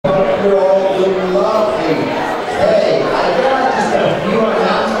you're all doing lovely. Hey, I got just a few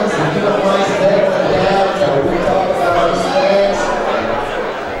announcements. If you don't mind staying down, so we talk about these things.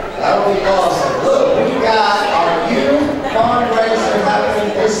 That'll be awesome. Look, we got our youth fundraiser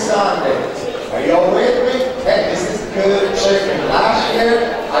happening this Sunday. Are y'all with me? Hey, this is good chicken. Last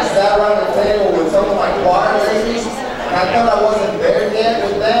year, I sat around the table with some of my choir ladies, and I thought I wasn't there yet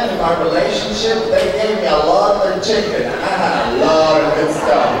with them in my relationship. They gave me a lot of their chicken. I had a lot of good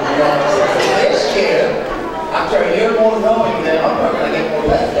stuff. You know? So this year, after a year more knowing them, I'm probably going to get more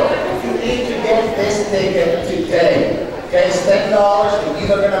leftovers. You need to get this ticket today. Okay, it's $10, and these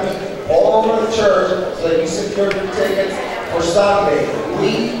are going to be all over the church so that you secure your tickets for Sunday.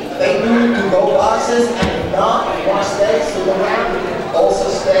 They do to-go boxes, and if not, if you want to stay, stick around, you can also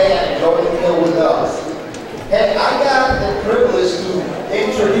stay and enjoy the meal with us. Hey, I got the privilege to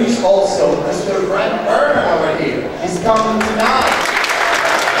introduce also Mr. Brent Vernon over here. He's coming tonight.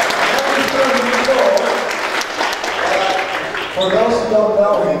 For those who don't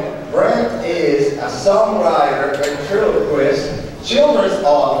know him, Brent is a songwriter, ventriloquist, children's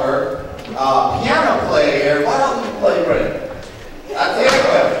author, piano player. Why don't you play, Brent? I tell you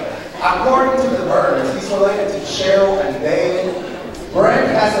what, according to the Vernons, he's related to Cheryl and David. Brent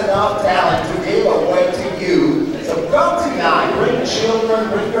has enough talent to give away to you. So come tonight, bring children,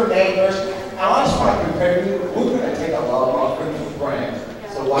 bring your neighbors. Now I just want to prepare you, we're going to take a love offering for Brent.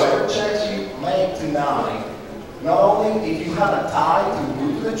 So whatever checks you make tonight, not only if you have a tie to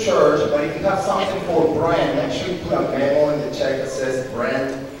move to the church, but if you have something for Brent, make sure you put a memo in the check that says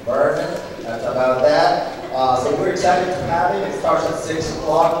Brent Vernon. That's about that. So we're excited to have it. It starts at 6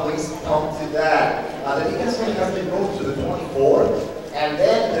 o'clock. Please come to that. The Deacons Meeting has been moved to the 24th. And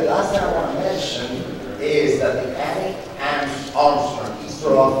then the last thing I want to mention is that the Annie and Armstrong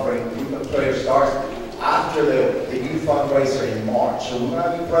Easter offering group of prayer starts after the youth fundraiser in March. So we're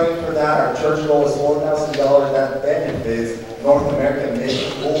going to be praying for that. Our church goal is $4,000. That benefits North American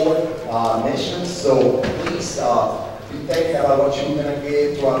Mission Board missions. So please be thinking about what you're going to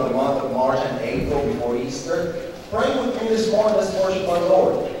give throughout the month of March and April before Easter. Pray with me this morning. Let's worship our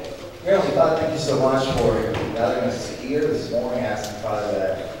Lord. Heavenly Father, thank you so much for gathering us here this morning. I ask you, Father,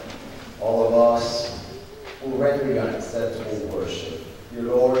 that all of us will render you an acceptable worship. Your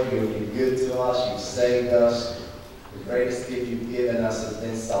Lord, you've been good to us. You've saved us. The greatest gift you've given us has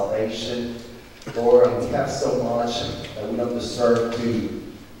been salvation. Lord, we have so much that we don't deserve to,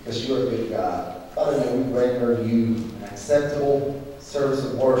 because you're a good God. Father, may we render you an acceptable service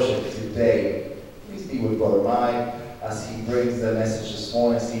of worship today. Please be with Brother Mike as he brings the message this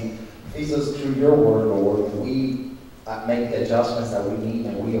morning, as he feeds us through your word, Lord. We make the adjustments that we need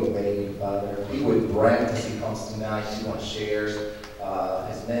and we obey you, Father. Be with Brent as he comes tonight. He shares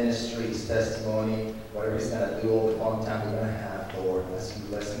his ministry, his testimony, whatever he's going to do, all the fun time we're going to have, Lord. As you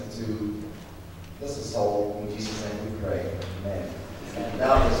listen to this is all. In Jesus' name we pray. Amen. And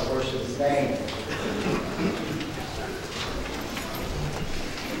now let's worship his name.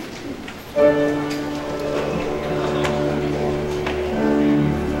 For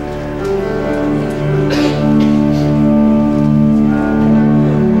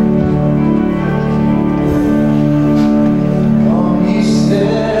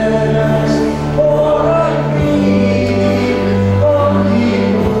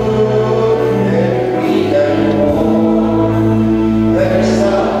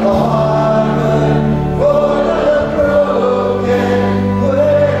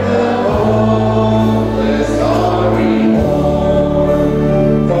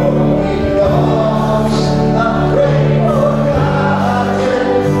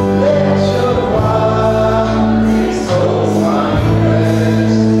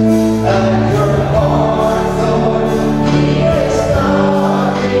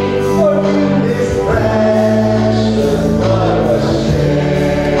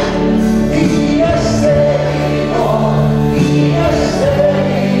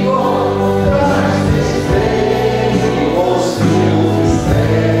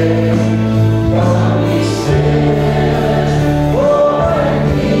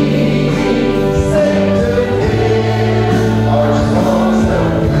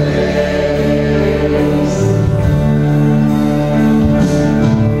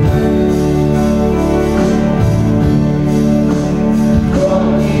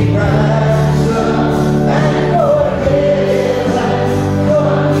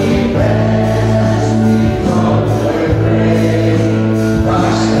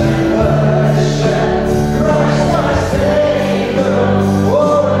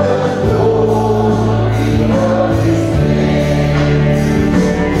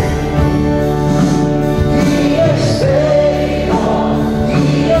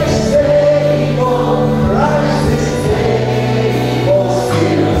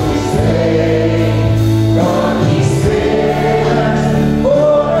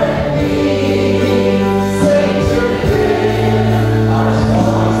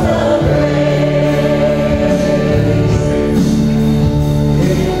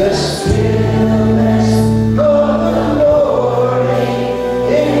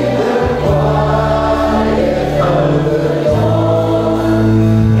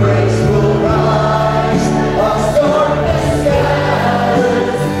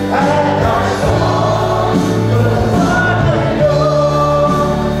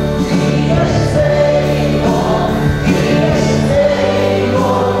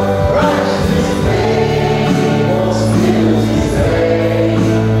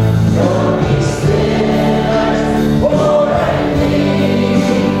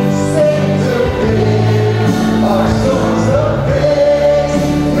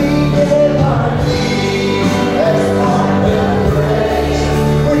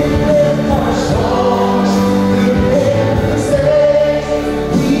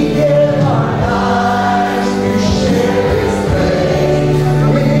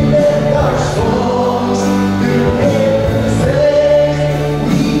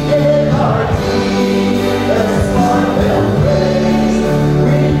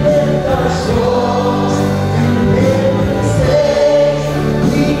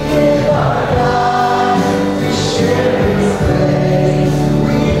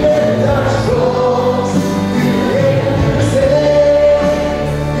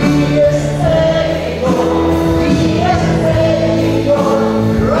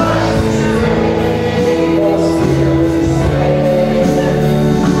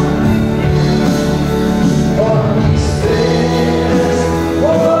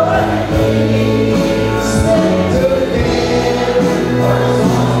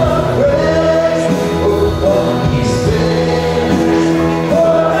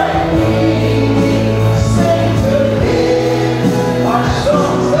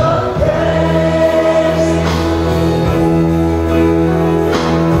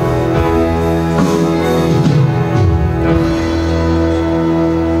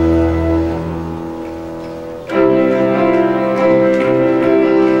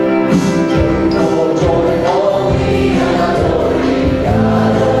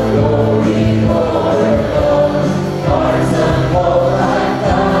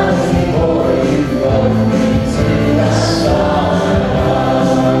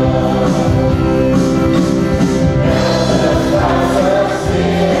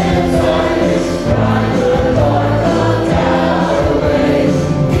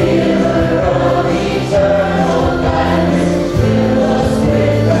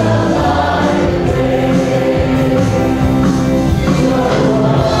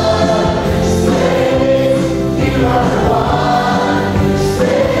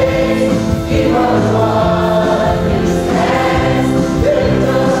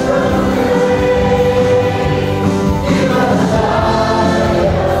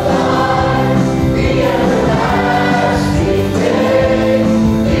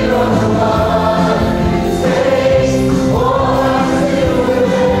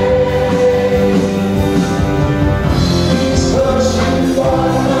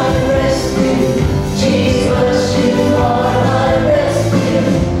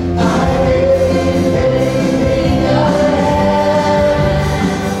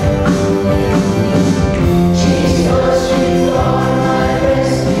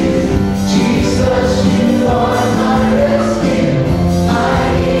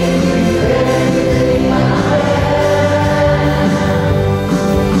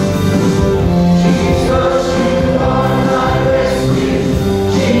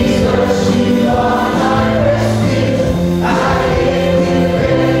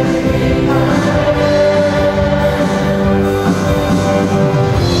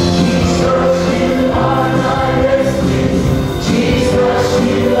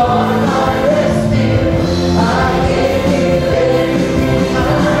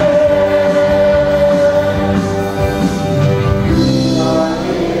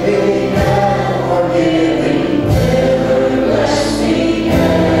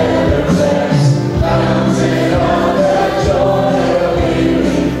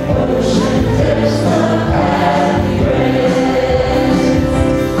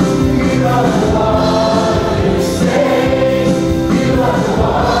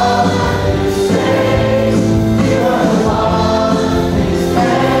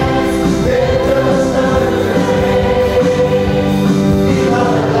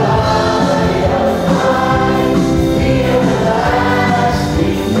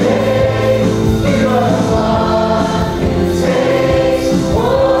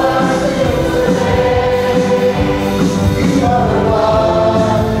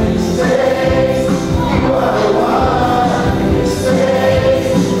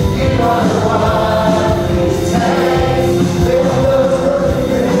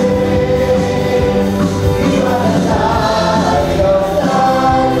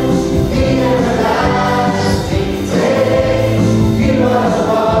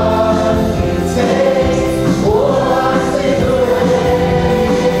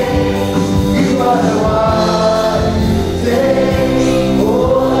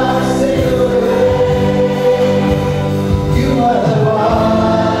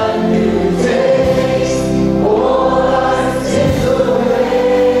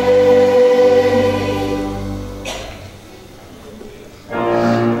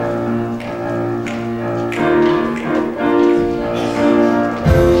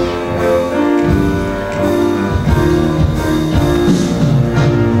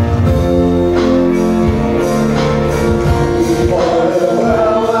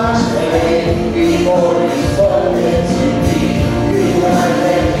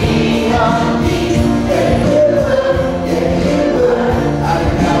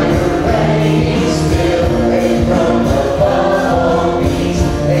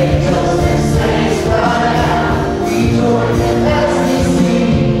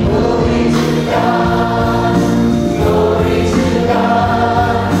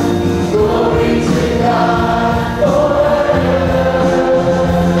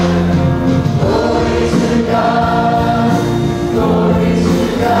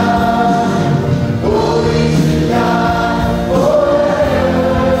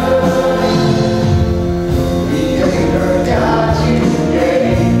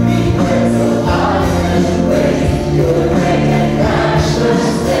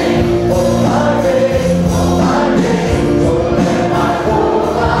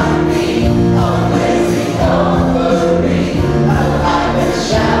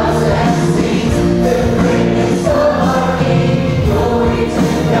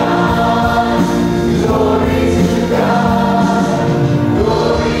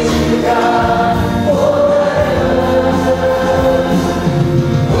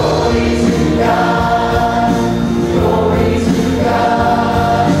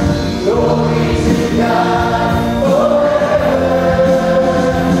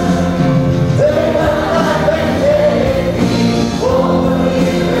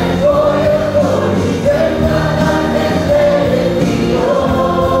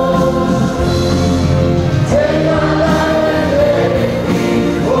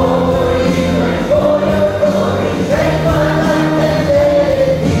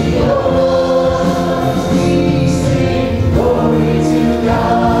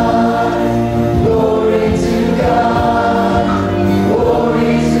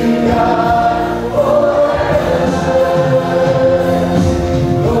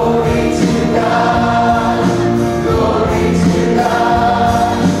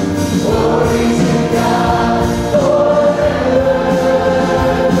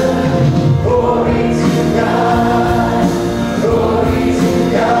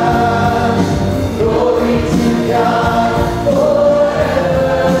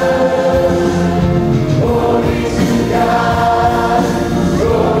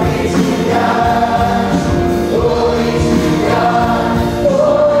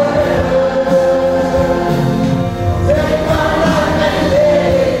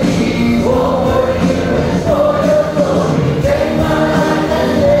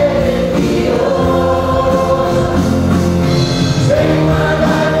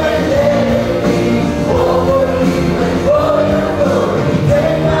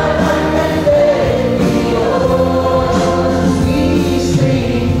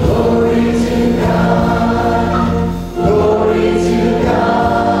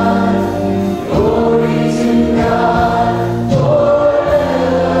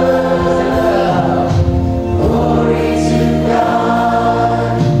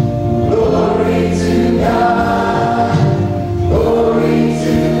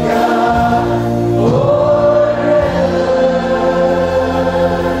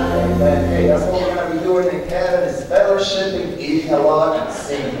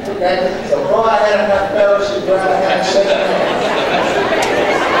Okay? So go ahead and have fellowship, go ahead and shake hands.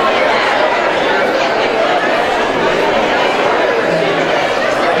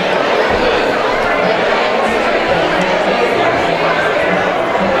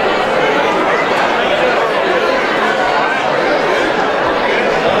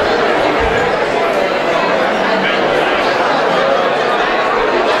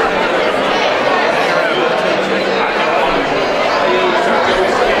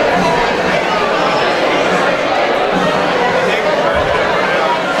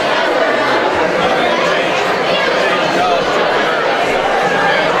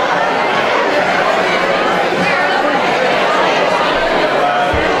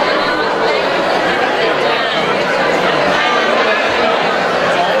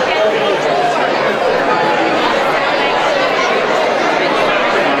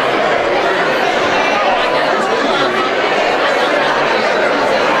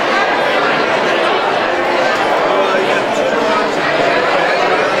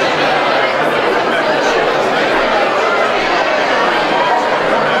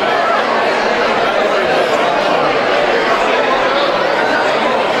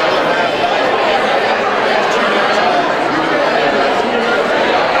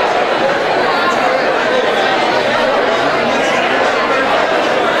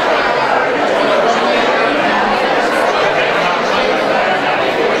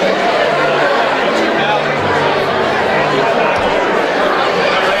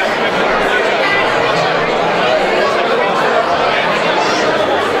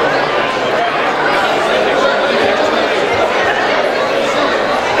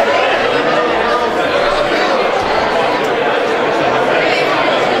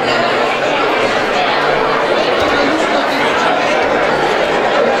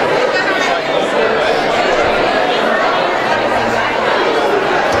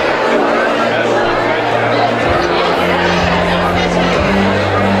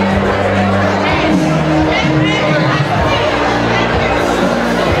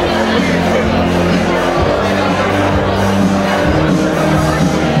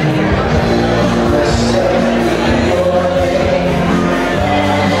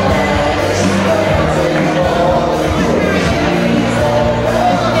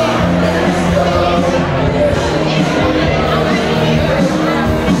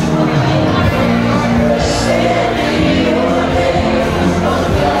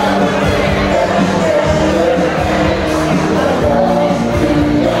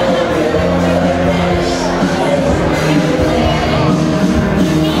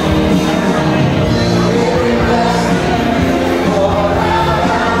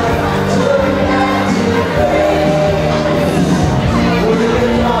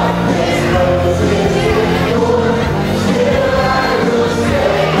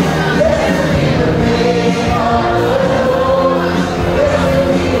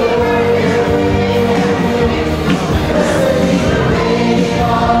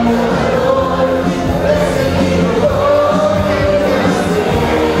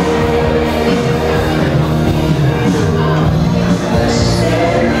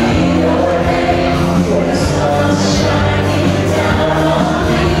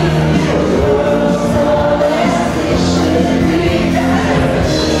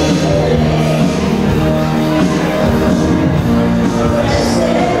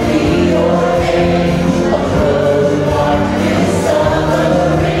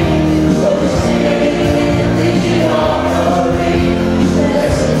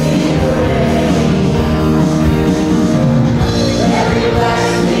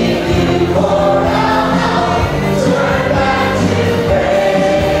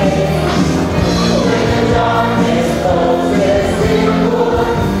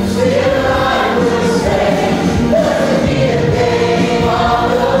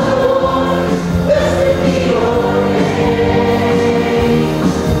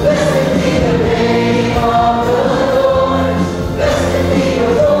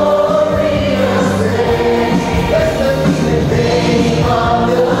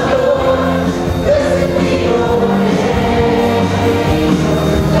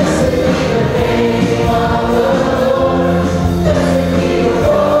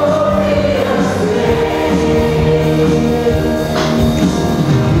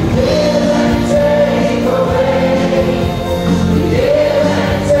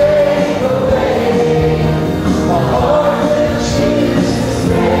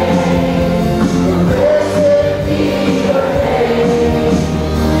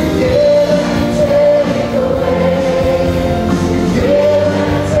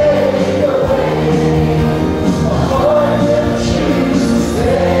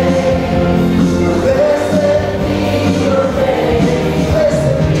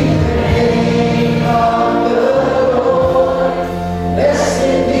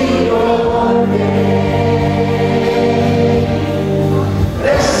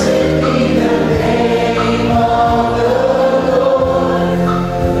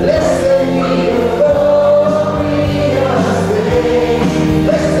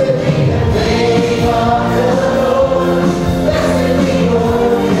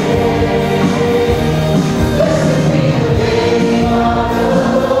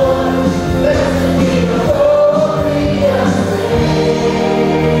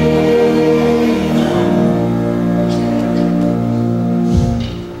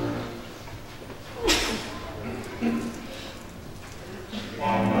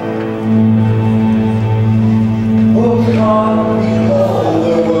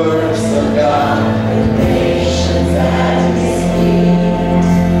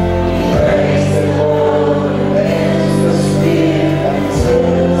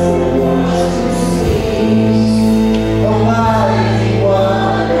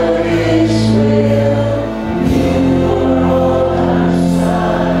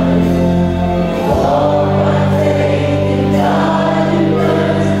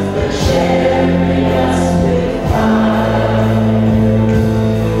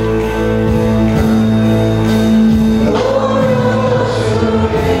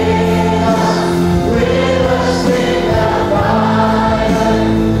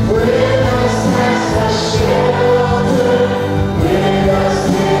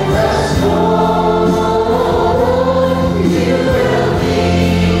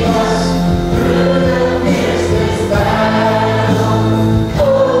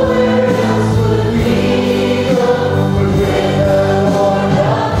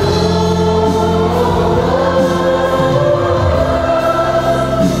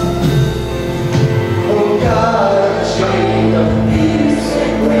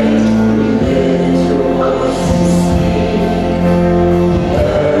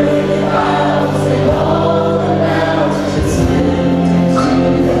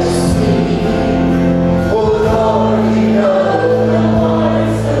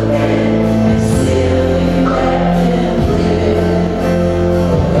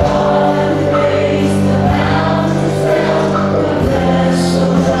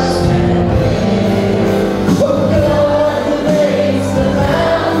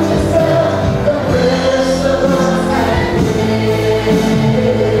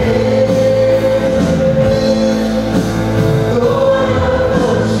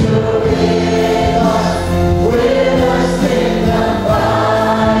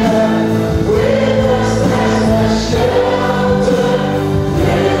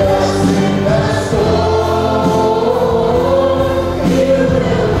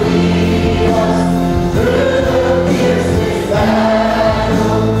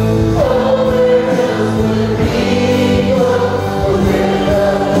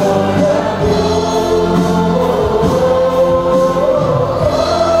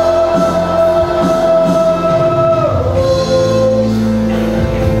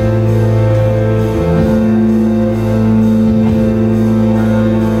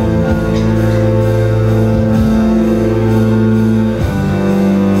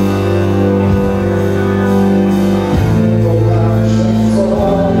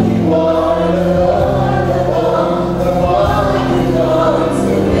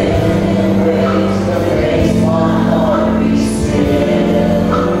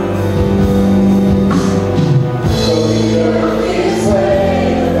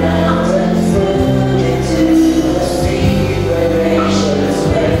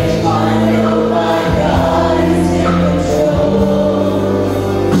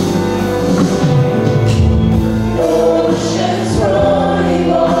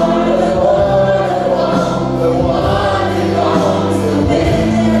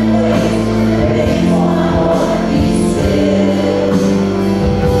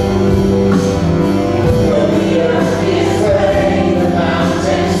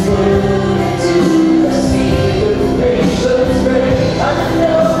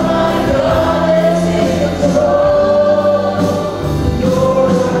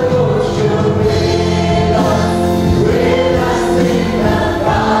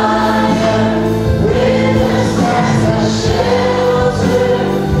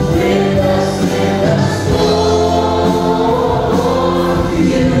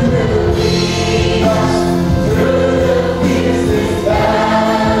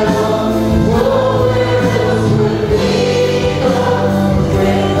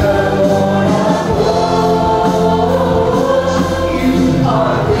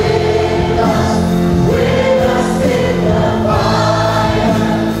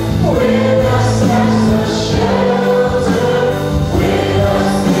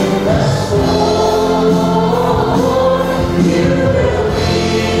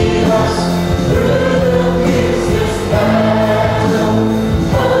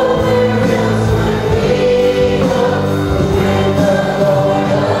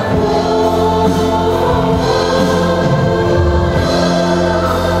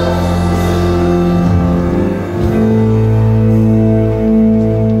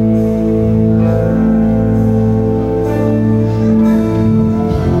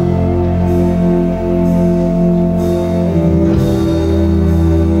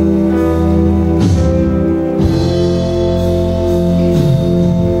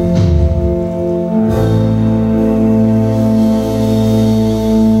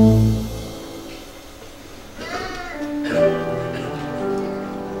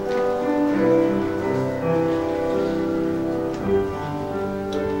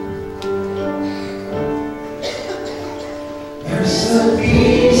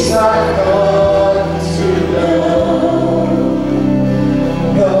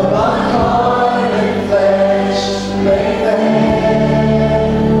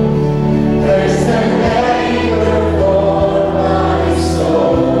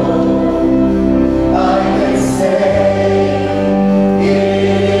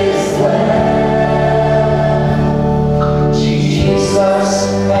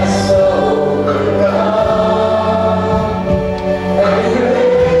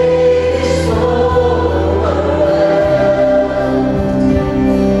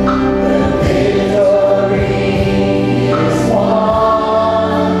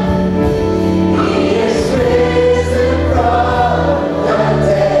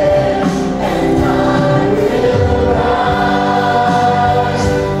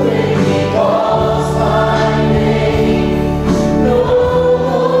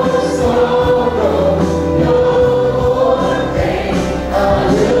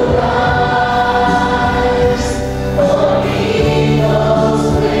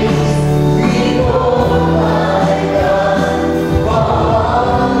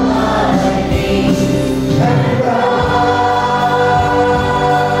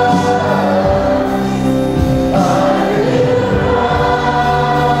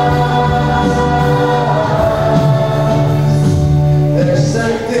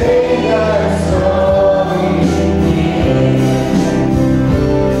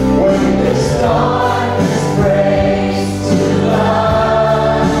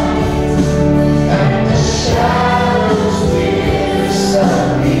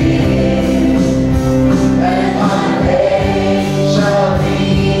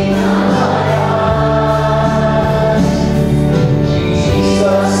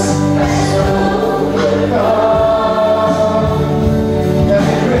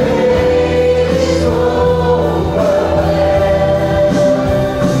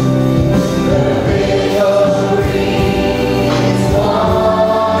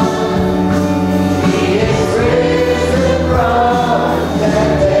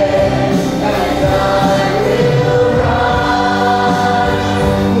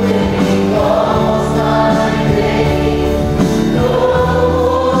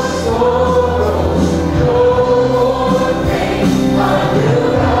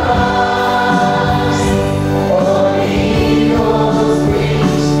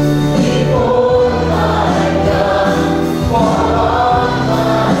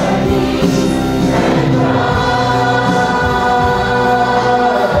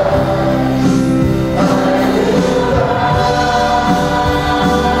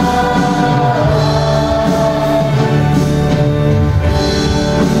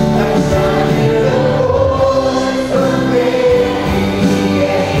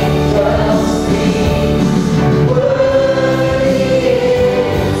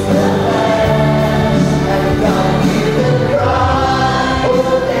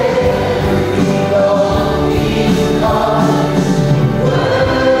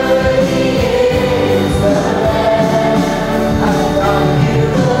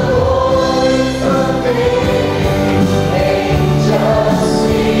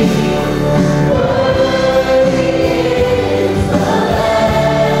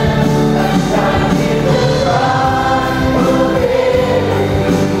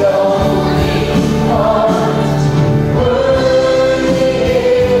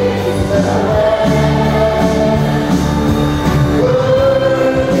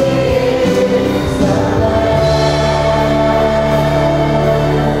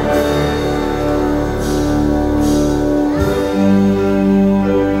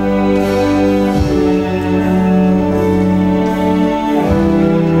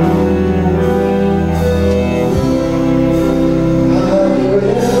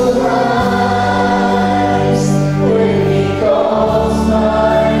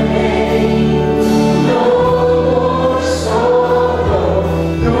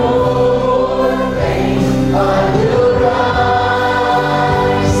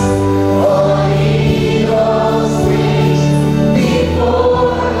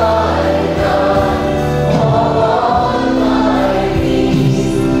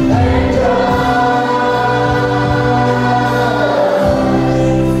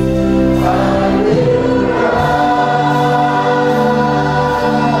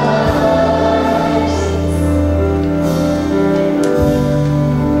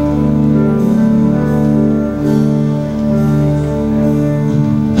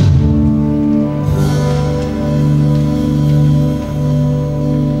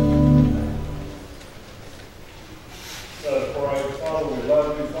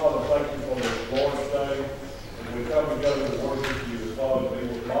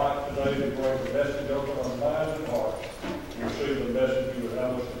 today to bring the message open our minds and hearts to receive the message you would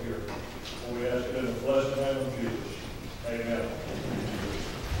have us to hear. For we ask it in the blessed name of Jesus. Amen.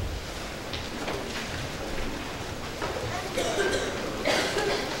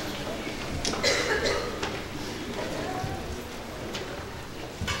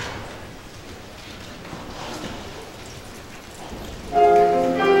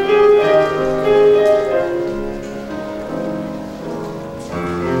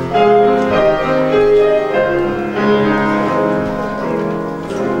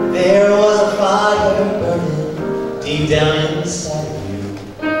 There was a fire burning deep down inside of you,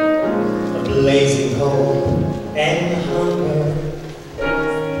 a blazing hope and hunger.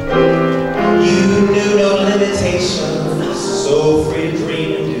 You knew no limitations, so free to dream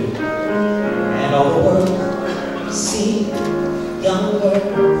and do, and all the world seemed younger.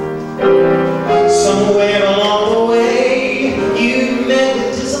 Somewhere along the way, you met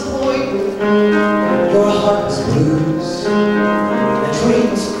with disappointment. Your heart was bruised, the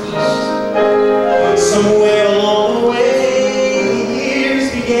dreams crushed. Somewhere along the way, the years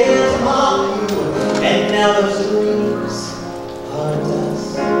began to mock you, and now those dreams are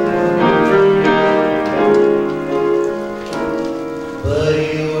dust. But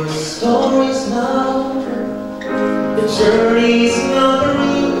your story's now, the journey's not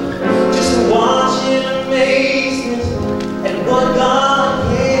through. Just watch in amazement at what God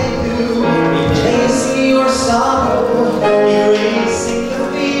can do, replacing your sorrow, erasing the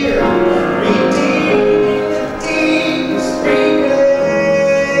fear, redeeming the deepest regret.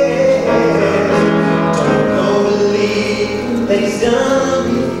 Don't go believe that He's done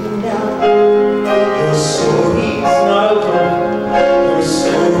with you now. Your story's not over. Your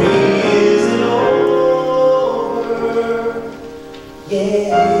story isn't over.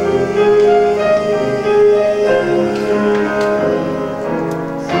 Yeah.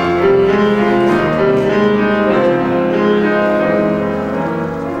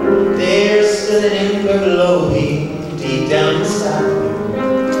 There's still an ember glowing deep down inside you,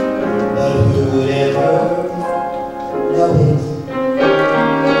 but who would ever know it?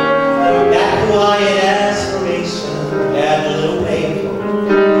 That quiet aspiration, that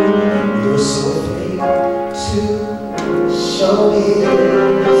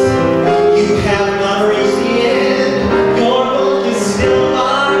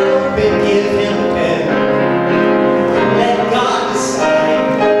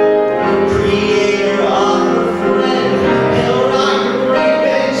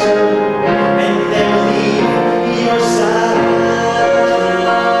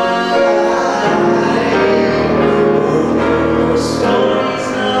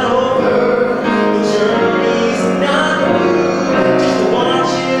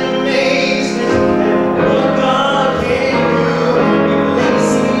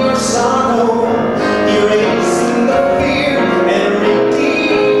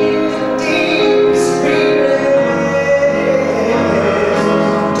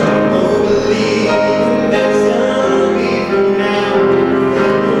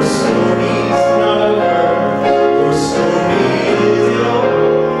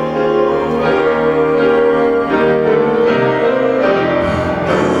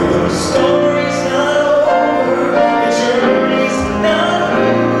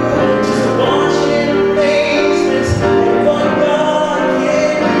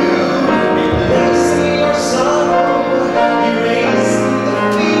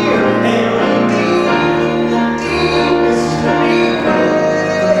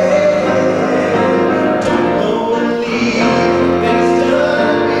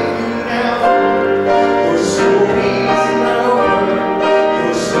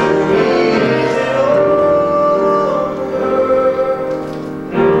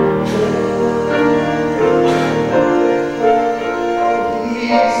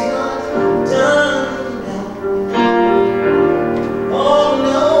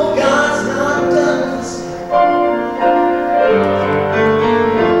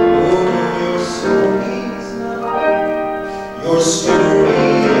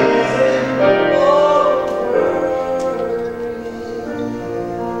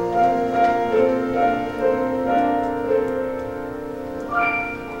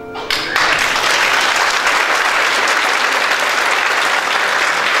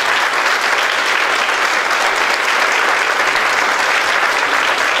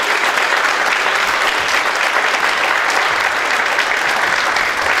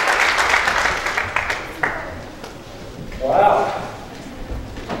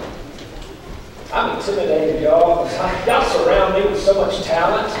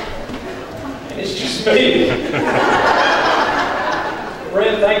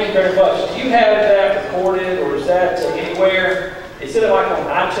thank you very much. Do you have that recorded, or is that anywhere? Is it like on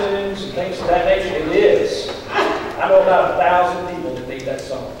iTunes and things of that nature? It is. I know about 1,000 people that need that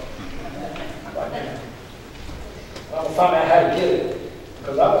song right now. I'm going to find out how to get it,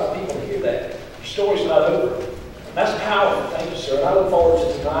 because I want people to hear that. Your story's not over. And that's powerful. Thank you, sir. And I look forward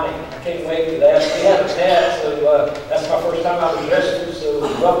to tonight. I can't wait for that. We haven't met, so that's my first time I was arrested. So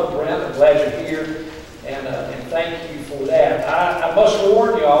welcome, Brent. I'm glad you're here. And thank you for that. I must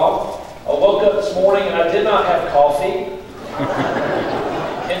warn y'all, I woke up this morning and I did not have coffee.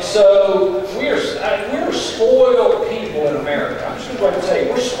 And so we're spoiled people in America. I'm just going to tell you,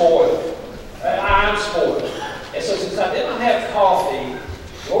 we're spoiled. I'm spoiled. And so since I did not have coffee,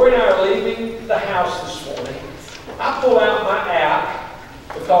 Lori and I are leaving the house this morning. I pull out my app,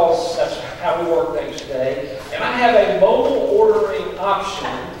 because that's how we work things today, and I have a mobile ordering option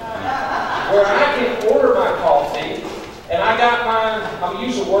where I can order my coffee, and I got mine, I'm going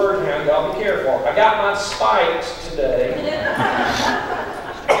to use a word now, y'all, be careful. I got mine spiked today.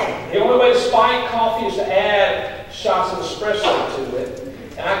 The only way to spike coffee is to add shots of espresso to it.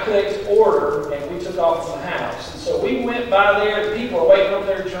 And I clicked order, and we took off from the house. And so we went by there, and people are waiting on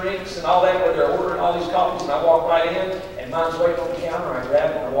their drinks and all that, where they're ordering all these coffees, and I walk right in, and mine's waiting on the counter. I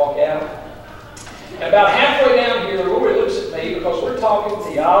grab it and I walk out. And about halfway down here, Lori looks at me, because we're talking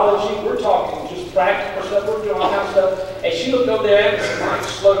theology, we're talking just practical stuff, we're doing all kinds of stuff. And she looked over there and said, "Mike,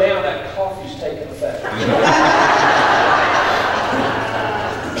 slow down, that coffee's taking effect."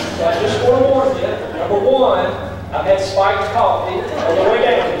 So I just want to warn you, number one, I've had spiked coffee on the way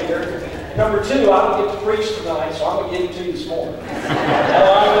down here. Number two, I don't get to preach tonight, so I'm going to give it to you this morning. All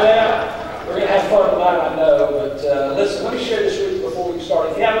right with that? We're going to have fun tonight, I know. But listen, let me share this with you before we start.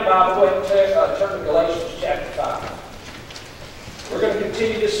 If you have a Bible, go ahead and turn to Galatians chapter 5. We're going to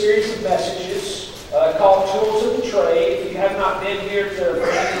continue this series of messages called Tools of the Trade. If you have not been here to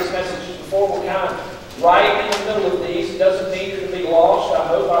any of these messages before, we're kind of right in the middle of these. It doesn't mean you're going to be lost. I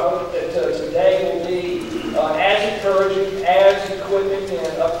hope that today will be as encouraging, as equipping,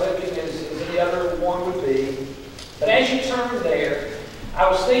 and uplifting as any other one would be. But as you turn there, I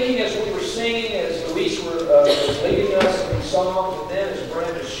was thinking as we were singing, as Luis was leading us in these songs, and then as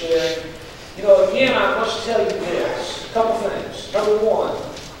Brent was sharing, you know, again, I must tell you this, a couple things. Number one,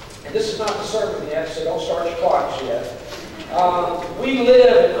 and this is not the sermon yet, so don't start your clocks yet. We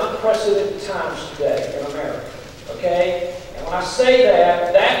live in unprecedented times today in America, okay? And when I say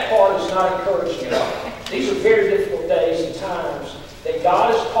that, that part is not encouraging at all. These are very difficult days and times that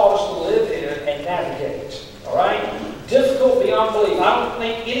God has called us to live in and navigate. All right? Difficult beyond belief. I don't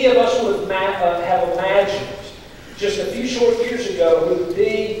think any of us would have imagined just a few short years ago we would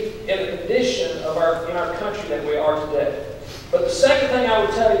be in a condition in our country that we are today. But the second thing I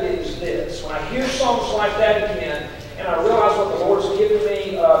would tell you is this. When I hear songs like that again, and I realize what the Lord's given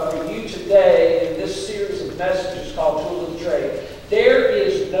me for you today in this series of messages called Tools of the Trade, there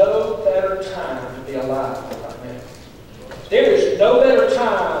is no better time to be alive right now. There is no better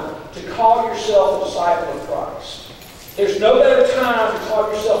time to call yourself a disciple of Christ. There's no better time to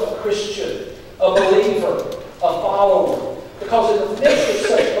call yourself a Christian, a believer, a follower. Because in the midst of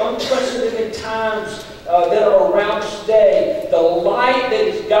such unprecedented times that are around us today, the light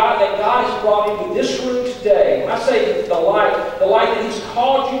that God has brought into this room today, when I say the light that He's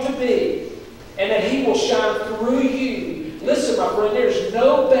called you to be, and that He will shine through you. Listen, my friend, there's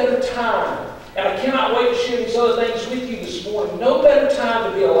no better time, and I cannot wait to share these other things with you this morning. No better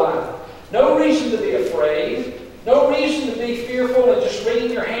time to be alive. No reason to be afraid. No reason to be fearful and just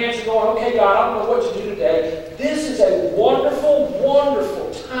wringing your hands and going, "Okay, God, I don't know what to do today." This is a wonderful,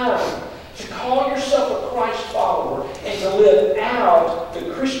 wonderful time to call yourself a Christ follower and to live out the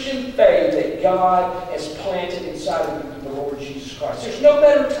Christian faith that God has planted inside of you through the Lord Jesus Christ. There's no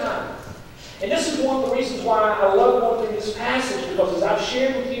better time. And this is one of the reasons why I love going through this passage, because as I've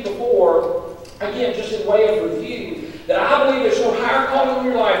shared with you before, again, just in way of review, that I believe there's no higher calling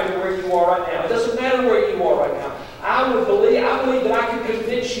in your life than where you are right now. It doesn't matter where you are right now. I believe that I can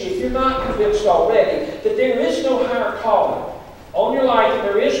convince you, if you're not convinced already, that there is no higher calling on your life than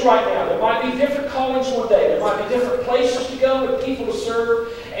there is right now. There might be different callings one day. There might be different places to go and people to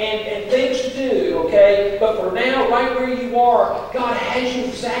serve and things to do, okay? But for now, right where you are, God has you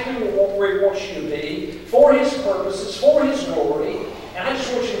exactly where He wants you to be, for His purposes, for His glory. And I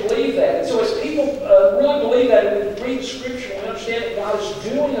just want you to believe that. And so as people really believe that, and we read the Scripture, we understand that God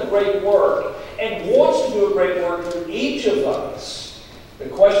is doing a great work and wants to do a great work through each of us. The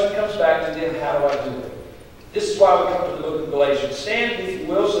question comes back to then, how do I do it? This is why we come to the book of Galatians. Stand, if you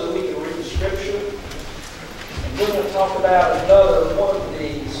will, so that we can read the Scripture. And we're going to talk about another one of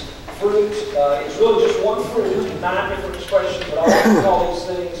these fruits. It's really just one fruit, 9 different expression, but I like to call these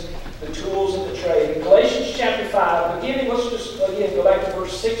things the tools of the trade. In Galatians chapter 5, beginning, let's just again go back to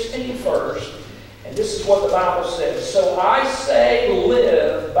verse 16 first. And this is what the Bible says. So I say,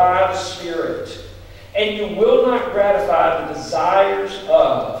 live by the Spirit, and you will not gratify the desires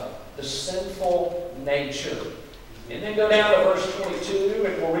of the sinful nature. And then go down to verse 22,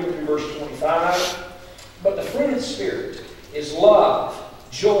 and we'll read through verse 25. But the fruit of the Spirit is love,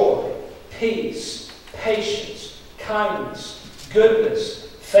 joy, peace, patience, kindness,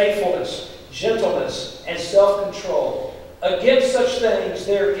 goodness, faithfulness, gentleness, and self-control. Against such things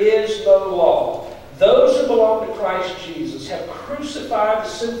there is no law. Those who belong to Christ Jesus have crucified the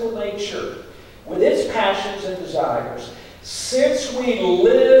sinful nature with its passions and desires. Since we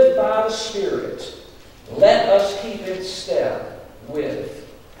live by the Spirit, let us keep in step with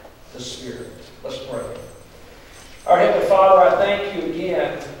the Spirit. Let's pray. Our Heavenly Father, I thank you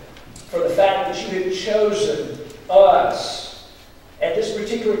again for the fact that you have chosen us at this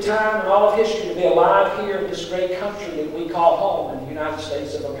particular time in all of history to be alive here in this great country that we call home in the United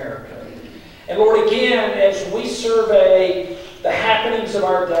States of America. And Lord, again, as we survey the happenings of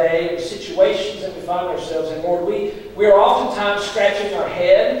our day and the situations that we find ourselves in, Lord, we are oftentimes scratching our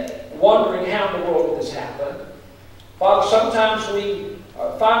head, wondering how in the world did this happen. Father, sometimes we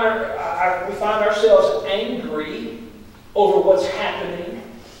find ourselves angry over what's happening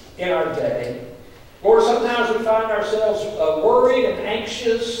in our day. Lord, sometimes we find ourselves worried and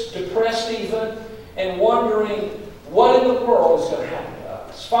anxious, depressed even, and wondering what in the world is going to happen to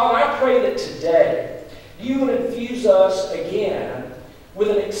us. Father, I pray that today you would infuse us again with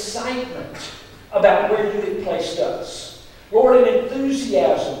an excitement about where you have placed us. Lord, an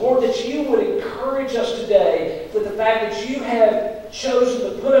enthusiasm. Lord, that you would encourage us today with the fact that you have chosen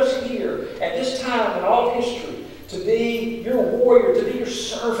to put us here at this time in all of history to be your warrior, to be your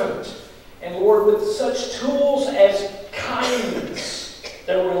servant. And Lord, with such tools as kindness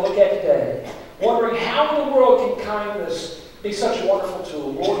that we're going to look at today, wondering how in the world can kindness be such a wonderful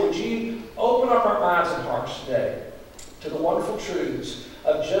tool. Lord, would you open up our minds and hearts today to the wonderful truths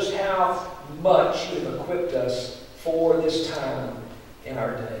of just how much you have equipped us for this time in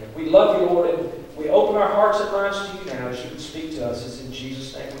our day. We love you, Lord, and we open our hearts and minds to you now as you would speak to us. It's in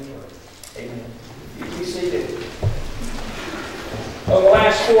Jesus' name we pray. Amen. You can be seated. Over the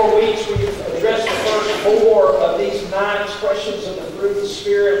last 4 weeks, we've addressed the first 4 of these 9 expressions of the fruit of the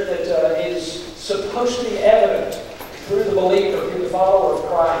Spirit that is supposed to be evident through the believer, through the follower of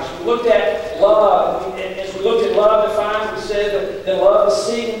Christ. We looked at love, and as we looked at love defined, we said that love is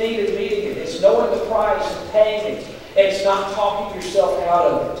seeing a need and meeting it. It's knowing the price and paying it, and it's not talking yourself out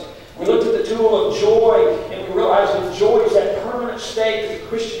of it. We looked at the tool of joy, and we realized that joy is that permanent state that the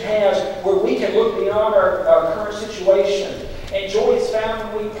Christian has where we can look beyond our current situation. And joy is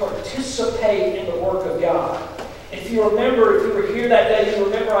found when we participate in the work of God. If you remember, if you were here that day, you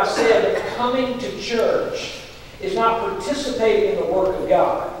remember I said that coming to church is not participating in the work of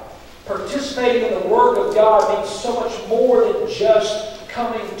God. Participating in the work of God means so much more than just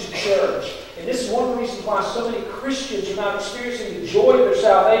coming to church. And this is one of the reasons why so many Christians are not experiencing the joy of their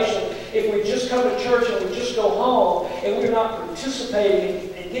salvation if we just come to church and we just go home and we're not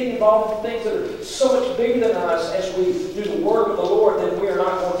participating and getting involved in things that are so much bigger than us as we do the work of the Lord, then we are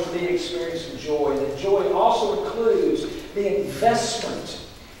not going to be experiencing joy. And joy also includes the investment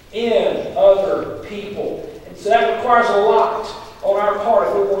in other people. And so that requires a lot on our part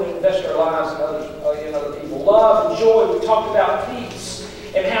if we want to invest our lives in other people. Love and joy, we talked about peace.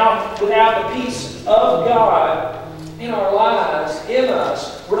 And how without the peace of God in our lives, in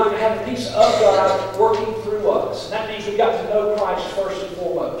us, we're not going to have the peace of God working through us. And that means we've got to know Christ first and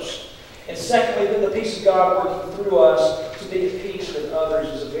foremost. And secondly, then the peace of God working through us to be at peace with others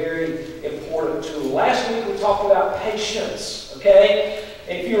is a very important tool. Last week we talked about patience, okay?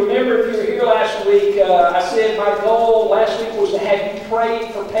 And if you remember, if you were here last week, I said my goal last week was to have you pray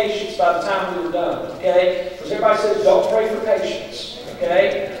for patience by the time we were done, okay? Because everybody says don't pray for patience.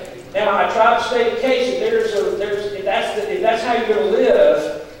 Okay? Now, I try to state the case that if that's how you're going to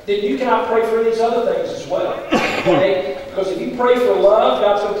live, then you cannot pray for these other things as well. Okay? Because if you pray for love,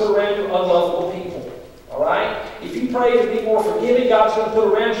 God's going to put around you unlovable people. All right? If you pray to be more forgiving, God's going to put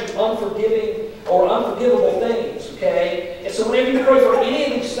around you unforgiving or unforgivable things. Okay? And so whenever you pray for any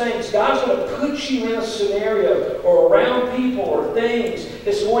of these things, God's going to put you in a scenario or around people or things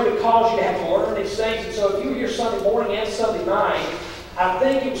that's going to cause you to have to learn these things. And so if you were here Sunday morning and Sunday night, I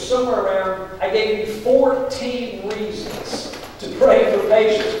think it was somewhere around, I gave you 14 reasons to pray for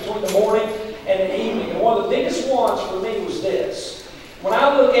patience between the morning and the evening. And one of the biggest ones for me was this. When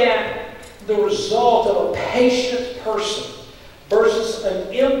I look at the result of a patient person versus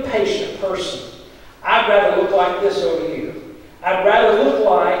an impatient person, I'd rather look like this over here. I'd rather look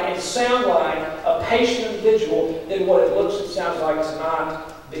like and sound like a patient individual than what it looks and sounds like to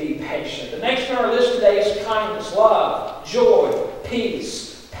not be patient. The next on our list today is kindness, love, joy,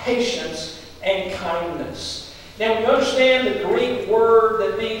 peace, patience, and kindness. Now, we understand the Greek word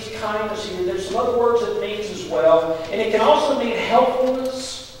that means kindness here. There's some other words that it means as well. And it can also mean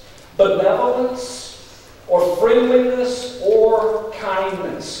helpfulness, benevolence, or friendliness, or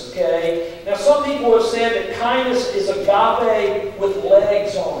kindness, okay? Now, some people have said that kindness is agape with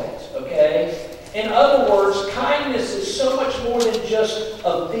legs on it, okay? In other words, kindness is so much more than just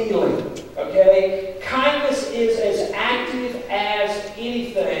a feeling, okay? Kindness is as active as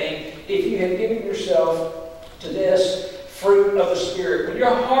anything if you have given yourself to this fruit of the Spirit. When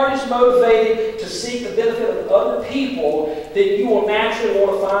your heart is motivated to seek the benefit of other people, then you will naturally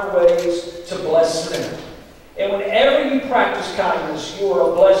want to find ways to bless them. And whenever you practice kindness, you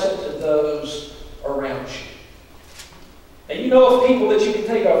are a blessing to those around you. And you know of people that you can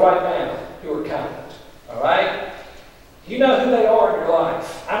think of right now who are kind. All right? You know who they are in your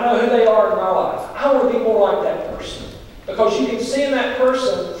life. I know who they are in my life. I want to be more like that person. Because you can see in that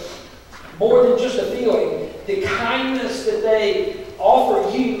person more than just a feeling. The kindness that they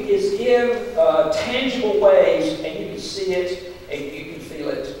offer you is in tangible ways, and you can see it and you can feel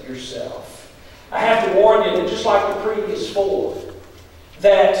it yourself. I have to warn you that just like the previous four,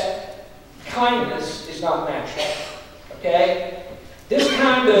 that kindness is not natural. Okay? This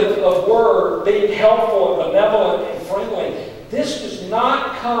kind of word, being helpful and benevolent and friendly, this does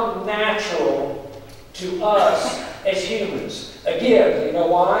not come natural to us as humans. Again, you know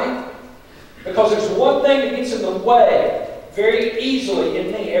why? Because there's one thing that gets in the way very easily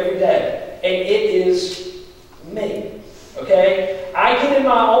in me every day, and it is me. Okay? I get in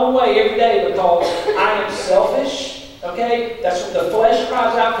my own way every day because I am selfish. Okay? That's what the flesh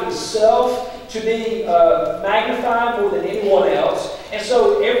cries out for, self, to be magnified more than anyone else. And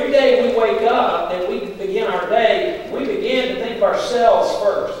so every day we wake up and we begin our day, we begin to think of ourselves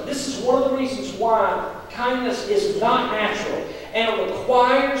first. And this is one of the reasons why kindness is not natural. And it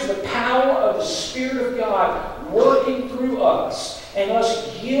requires the power of the Spirit of God working through us and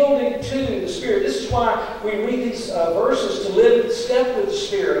us yielding to the Spirit. This is why we read these verses to live in step with the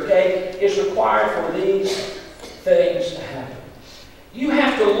Spirit, okay? It's required for these things to happen. You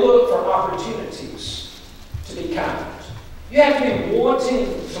have to look for opportunities to be kind. You have to be wanting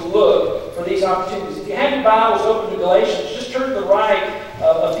to look for these opportunities. If you have your Bibles open to Galatians, just turn to the right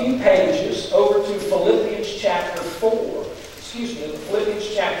a few pages over to Philippians chapter 4.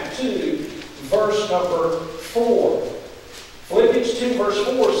 Philippians chapter 2, verse number 4. Philippians 2, verse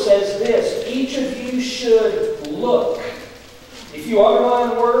 4 says this: each of you should look. If you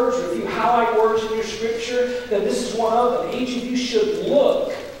underline words or if you highlight words in your scripture, then this is one of them. Each of you should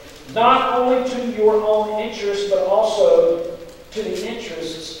look not only to your own interests, but also to the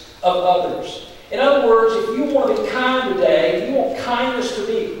interests of others. In other words, if you want to be kind today, if you want kindness to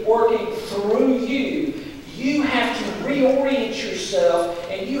be working through you, you have to reorient yourself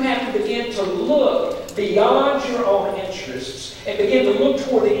and you have to begin to look beyond your own interests and begin to look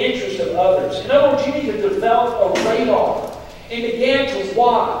toward the interests of others. In other words, you need to develop a radar and begin to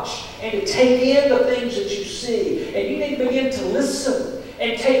watch and to take in the things that you see. And you need to begin to listen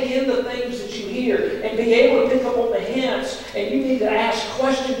and take in the things that you hear and be able to pick up on the hints. And you need to ask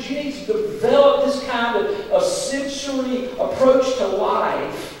questions. You need to develop this kind of sensory approach to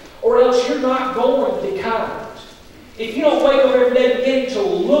life, or else you're not going to be kind. If you don't wake up every day beginning to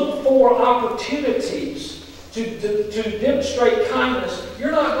look for opportunities to demonstrate kindness,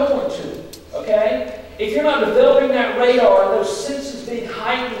 you're not going to. Okay? If you're not developing that radar and those senses being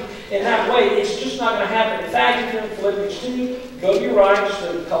heightened in that way, it's just not going to happen. In fact, if you're in Philippians 2, go to your right, just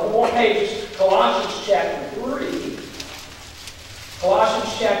a couple more pages, Colossians chapter 3.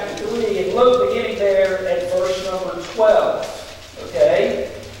 Colossians chapter 3, and look beginning there at verse number 12.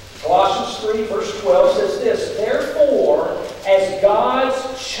 Okay? Colossians 3, verse 12 says this: therefore, as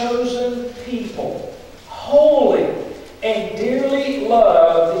God's chosen people, holy and dearly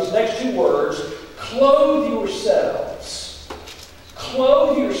loved, these next two words, clothe yourselves.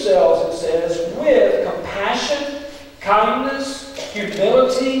 Clothe yourselves, it says, with compassion, kindness,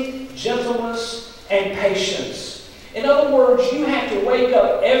 humility, gentleness, and patience. In other words, you have to wake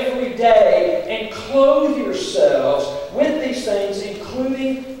up every day and clothe yourselves with these things,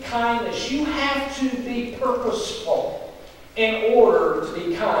 including kindness. You have to be purposeful in order to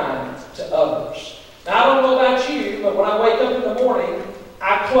be kind to others. Now, I don't know about you, but when I wake up in the morning,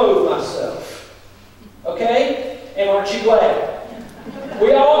 I clothe myself. Okay? And aren't you glad?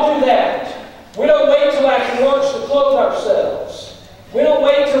 We all do that. We don't wait till after lunch to clothe ourselves. We don't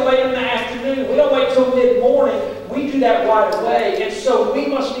wait till late in the afternoon. We don't wait till mid-morning. we do that right away. And so we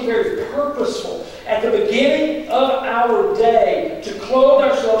must be very purposeful at the beginning of our day to clothe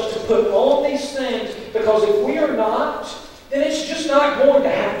ourselves, to put on these things, because if we are not, then it's just not going to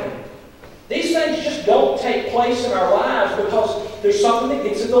happen. These things just don't take place in our lives because there's something that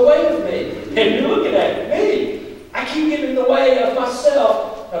gets in the way of me. And you're looking at me. I keep getting in the way of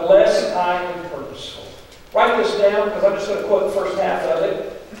myself unless I am purposeful. Write this down because I'm just going to quote the first half of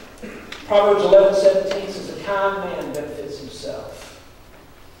it. Proverbs 11:17 says, "A kind man benefits himself."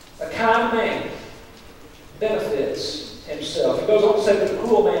 A kind man benefits himself. It goes on to say that a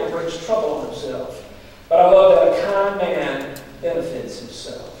cruel man brings trouble on himself. But I love that a kind man benefits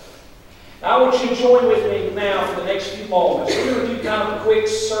himself. Now, I want you to join with me now for the next few moments. We're going to do kind of a quick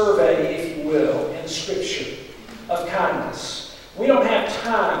survey, if you will, in Scripture of kindness. We don't have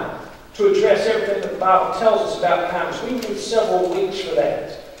time to address everything that the Bible tells us about kindness. We need several weeks for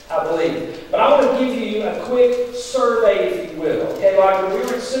that, I believe. But I want to give you a quick survey, if you will. Okay, like when we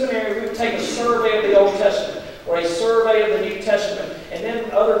were in seminary, we would take a survey of the Old Testament or a survey of the New Testament. And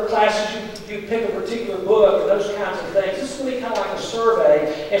then other classes, you pick a particular book and those kinds of things. This is going to be kind of like a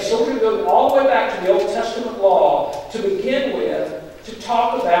survey. And so we're going to go all the way back to the Old Testament law to begin with to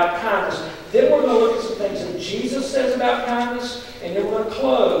talk about kindness. Then we're going to look at some things that Jesus says about kindness. And then we're going to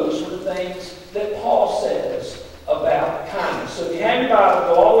close with the things that Paul says about kindness. So if you have your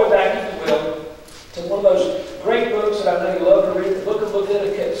Bible, go all the way back, if you will, to one of those great books that I know you love to read, the book of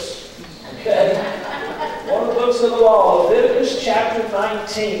Leviticus. Okay? One of the books of the law, Leviticus chapter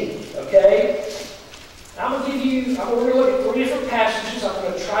 19. Okay? I'm going to look at 3 different passages. I'm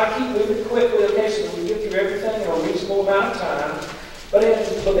going to try to keep moving quickly, okay, so that we get through everything in a reasonable amount of time. But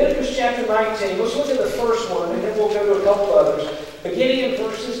in Leviticus chapter 19, let's look at the first one, and then we'll go to a couple others, beginning in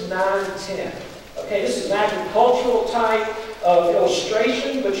verses 9 and 10. Okay, this is an agricultural type of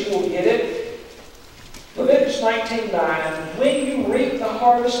illustration, but you will get it. Leviticus 19:9, "When you reap the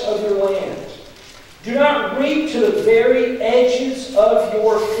harvest of your land, do not reap to the very edges of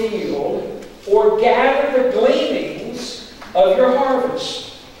your field, or gather the gleanings of your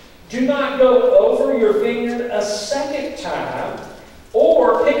harvest. Do not go over your vineyard a second time,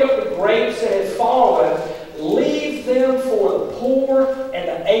 or pick up the grapes that have fallen. Leave them for the poor and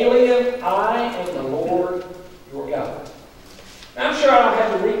the alien. I am the Lord your God." Now, I'm sure I don't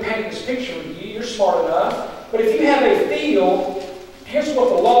have to repaint this picture with you. You're smart enough. But if you have a field, here's what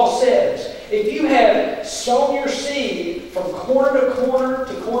the law says. If you have sown your seed from corner to corner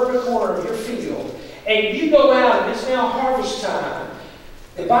to corner to corner of your field, and you go out and it's now harvest time,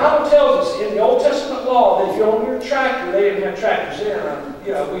 the Bible tells us in the Old Testament law that if you own your tractor, they didn't have tractors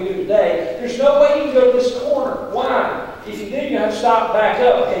then, we do today, there's no way you can go to this corner. Why? If you do, you have to stop back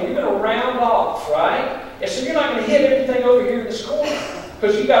up. Okay, you're going to round off, right? And so you're not going to hit everything over here in this corner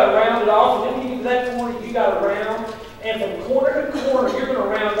because you got to round it off, and then you get to that corner, you got to round. And from corner to corner, you're going to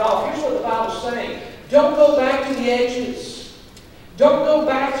round off. Here's what the Bible's saying. Don't go back to the edges. Don't go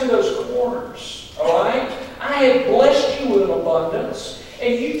back to those corners. All right? I have blessed you with an abundance.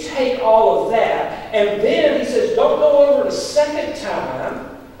 And you take all of that. And then he says, don't go over the second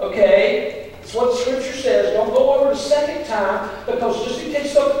time. Okay? It's what the Scripture says. Don't go over the second time, because just in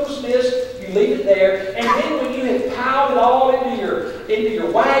case something was missed, you leave it there. And then when you have piled it all into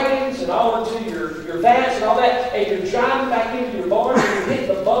your wagons and all into your vats and all that, and you're driving back into your barn and you're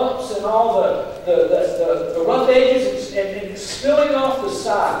hitting the bumps and all the rough edges and it's spilling off the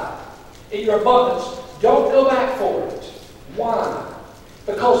side in your abundance, don't go back for it. Why?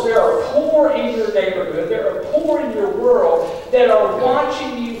 Because there are poor in your neighborhood, there are poor in your world that are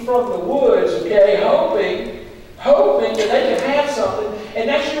watching you from the woods, okay, hoping that they can have something, and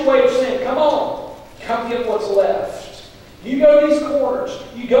that's your way of saying, come on, come get what's left. You go to these corners,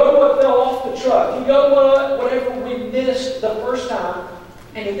 you go to what fell off the truck, you go to whatever we missed the first time,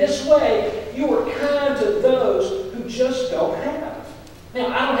 and in this way, you are kind to those who just don't have. Now,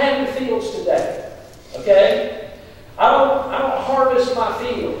 I don't have any fields today, okay? I don't harvest my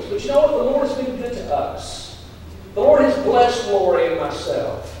fields. But you know what? The Lord has been good to us. The Lord has blessed Lori and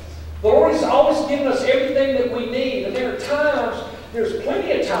myself. The Lord has always given us everything that we need. And there's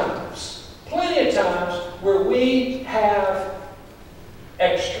plenty of times where we have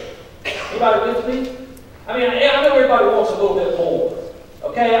extra. Anybody with me? I mean, I know everybody wants a little bit more.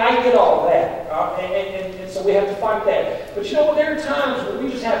 Okay, I get all of that. And so we have to fight that. But you know what? There are times when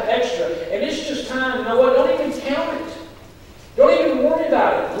we just have extra. And it's just time, you know what? Don't even count it. Don't even worry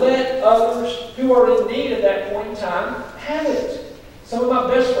about it. Let others who are in need at that point in time have it. Some of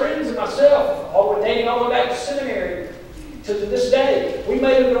my best friends and myself, dating all the way back to seminary to this day, we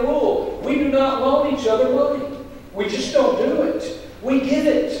made it a rule. We do not loan each other money. We just don't do it. We give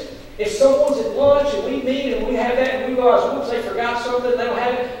it. If someone's at lunch and we meet and we have that and we realize, oops, they forgot something, they don't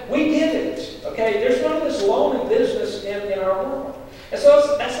have it, we give it. Okay? There's none of this loaning business in our world. And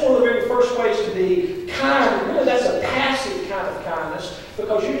so that's one of the very first ways to be kind. Really, that's a passive kind of kindness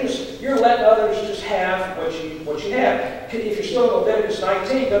because you're letting others just have what you have. If you're still in Leviticus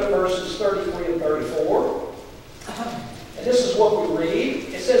 19, go to verses 33 and 34. And this is what we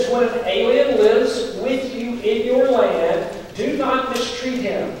read. It says, when an alien lives with you in your land, do not mistreat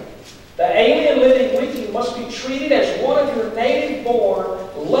him. The alien living with you must be treated as one of your native born.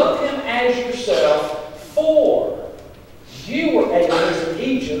 Love him as yourself, for you were aliens in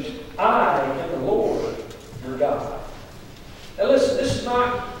Egypt. I am the Lord your God. Now listen, this is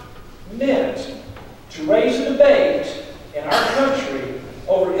not meant to raise a debate in our country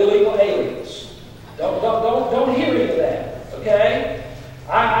over illegal aliens. Don't hear any of that, okay?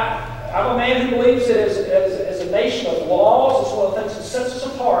 I'm a man who believes that as a nation of laws, it's one of the things that sets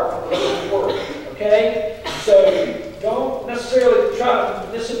us apart from the rest of the world, okay? So don't necessarily try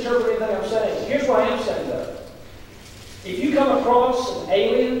to misinterpret anything I'm saying. Here's what I am saying, though. If you come across an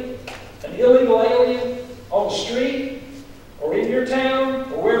alien, an illegal alien, on the street, or in your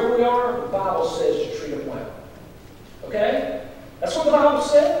town, or wherever we are, the Bible says to treat them well. Okay? That's what the Bible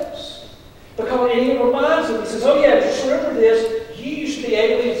says. Because it reminds them, it says, oh yeah, just remember this, you used to be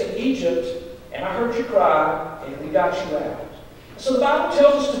aliens in Egypt, and I heard you cry, and we got you out. So the Bible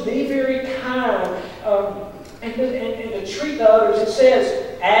tells us to be very kind, and to treat the others. It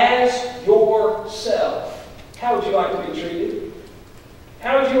says, as yourself. How would you like to be treated?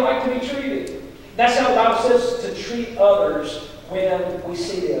 How would you like to be treated? That's how the Bible says to treat others when we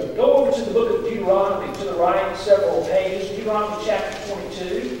see them. Go over to the book of Deuteronomy, to the right, several pages. Deuteronomy chapter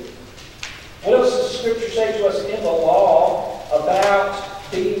 22. What else does the Scripture say to us in the law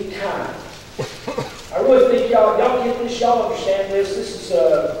about being kind? I really think y'all get this, y'all understand this.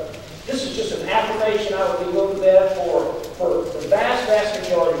 This is just an affirmation I would be willing to bet for the vast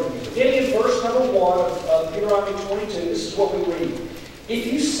majority of you. Beginning in verse number 1 of Deuteronomy 22, this is what we read.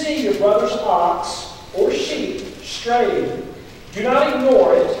 If you see your brother's ox or sheep straying, do not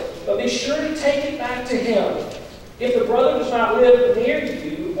ignore it, but be sure to take it back to him. If the brother does not live near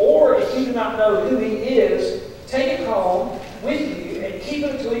you, or if you do not know who he is, take it home with you and keep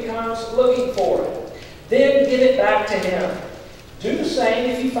it until he comes looking for it. Then give it back to him. Do the same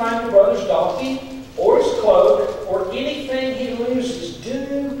if you find your brother's donkey or his cloak or anything he loses.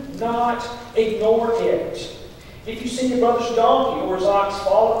 Do not ignore it. If you see your brother's donkey or his ox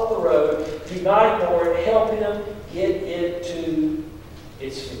fall on the road, do not ignore it. Help him get it to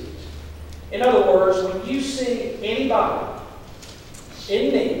its feet. In other words, when you see anybody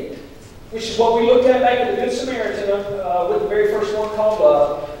in need, which is what we looked at back in the Good Samaritan with the very first one called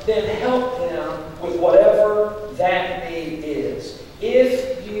love, then help them with whatever that need is.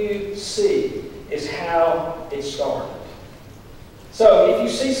 If you see is how it started. So if you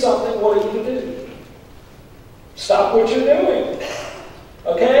see something, what are you to do? Stop what you're doing.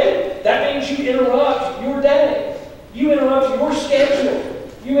 Okay? That means you interrupt your day. You interrupt your schedule.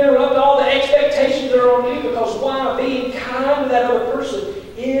 You interrupt all the expectations that are on you because why? Being kind to that other person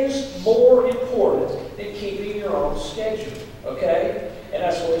is more important than keeping your own schedule. Okay? And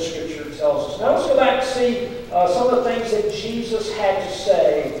that's what the Scripture tells us. Now let's go back and see some of the things that Jesus had to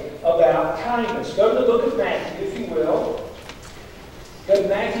say about kindness. Go to the book of Matthew, if you will. Go to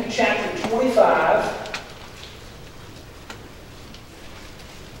Matthew chapter 25.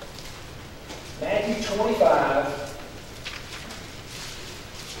 Matthew 25.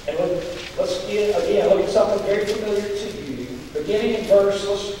 And let's again look at something very familiar to you. Beginning in verse,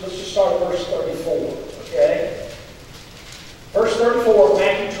 let's just start at verse 34. Okay? Verse 34 of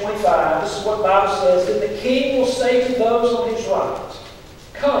Matthew 25, this is what the Bible says. Then the king will say to those on his right,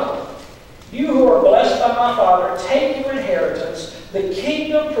 come, you who are blessed by my Father, take your inheritance, the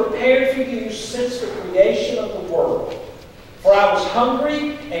kingdom prepared for you since the creation of the world. For I was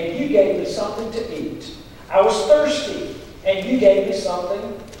hungry, and you gave me something to eat. I was thirsty, and you gave me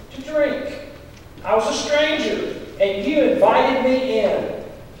something to drink. I was a stranger, and you invited me in.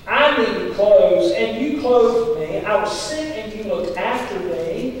 I needed clothes, and you clothed me. I was sick, and you looked after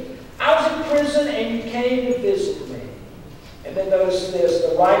me. I was in prison, and you came to visit me. And then notice this,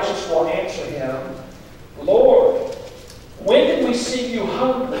 the righteous will answer him, Lord, when did we see you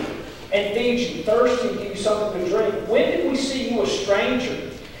hungry and feed you, thirsty and give you something to drink? When did we see you a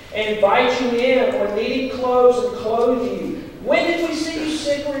stranger and invite you in, or needing clothes and clothe you? When did we see you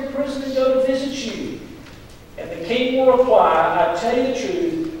sick or in prison and go to visit you? And the king will reply, I tell you the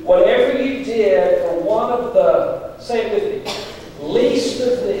truth, whatever you did for one of the, say it with me, least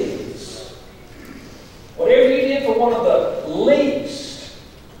of these, whatever you did for one of the least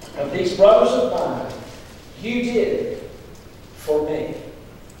of these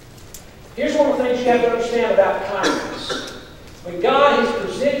Here's one of the things you have to understand about kindness. When God has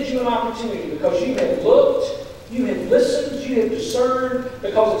presented you an opportunity because you have looked, you have listened, you have discerned,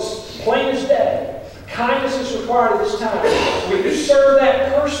 because it's plain as day, kindness is required at this time. When you serve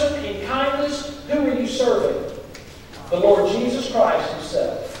that person in kindness, who are you serving? The Lord Jesus Christ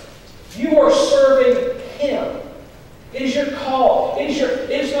Himself. You are serving Him. It is your call. It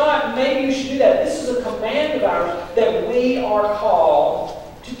is not, maybe you should do that. This is a command of ours that we are called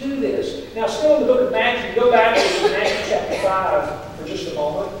to do this. Now, still in the book of Matthew, go back to Matthew chapter 5 for just a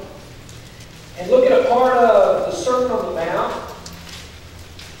moment and look at a part of the Sermon on the Mount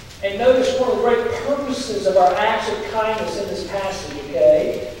and notice one of the great purposes of our acts of kindness in this passage,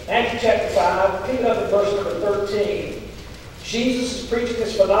 okay? Matthew chapter 5, pick it up in verse number 13. Jesus is preaching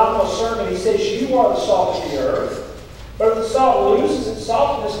this phenomenal sermon. He says, "You are the salt of the earth. But if the salt loses its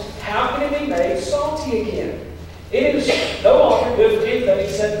saltiness, how can it be made salty again? It is no longer good for anything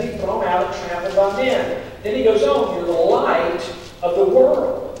except to be thrown out and trampled by men." Then he goes on, "You're the light of the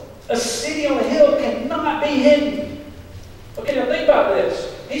world. A city on a hill cannot be hidden." Okay, now think about this.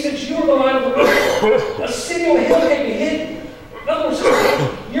 He says, "You are the light of the world. A city on a hill can't be hidden." In other words,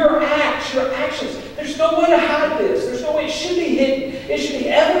 your actions, there's no way to hide this. There's no way it should be hidden. It should be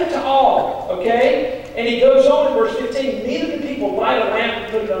evident to all, okay? And he goes on in verse 15, "Neither do people light a lamp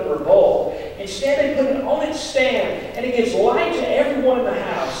and put it under a bowl. Instead, they put it on its stand, and it gives light to everyone in the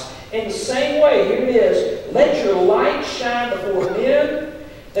house. In the same way," here it is, "let your light shine before men,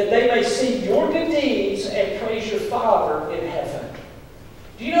 that they may see your good deeds and praise your Father in heaven."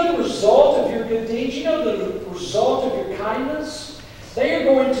 Do you know the result of your good deeds? You know the result of your kindness? They are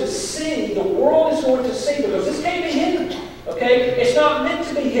going to see, the world is going to see, because this can't be hidden, okay? It's not meant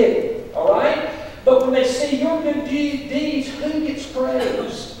to be hidden, all right? But when they see your good deeds, who gets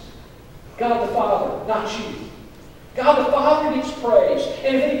praised? God the Father, not you. God the Father gets praise.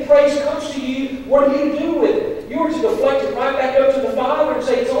 And if any praise comes to you, what are you to do with it? You are to deflect it right back up to the Father and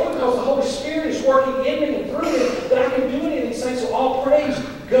say, "It's only because the Holy Spirit is working in me and through me that I can do any of these things." So all praise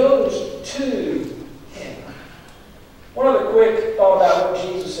goes to Him. One other quick thought about what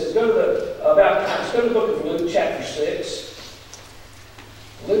Jesus says. About kindness. Go to the book of Luke chapter 6.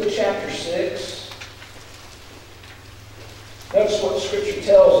 Luke chapter 6. Notice what Scripture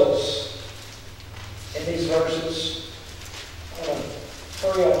tells us in these verses.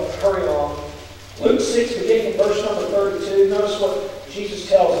 Hurry on. Luke 6, beginning in verse number 32. Notice what Jesus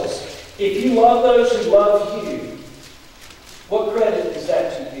tells us. "If you love those who love you, what credit is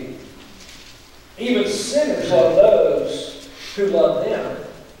that to you? Even sinners love those who love them.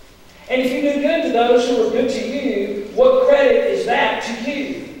 And if you do good to those who are good to you, what credit is that to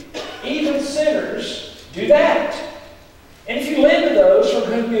you? Even sinners do that. And if you lend to those from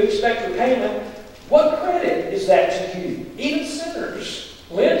whom you expect repayment, what credit is that to you? Even sinners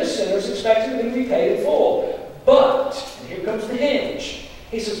lend to sinners expecting to be repaid in full. But," and here comes the hinge,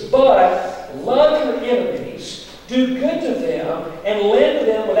 he says, "but love your enemies, do good to them, and lend to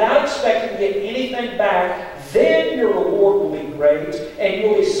them without expecting to get anything back. Then your reward will be great, and you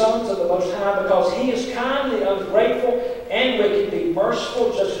will be sons of the Most High, because He is kind to the ungrateful and wicked. Be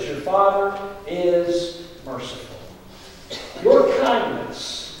merciful, just as your Father is merciful." Your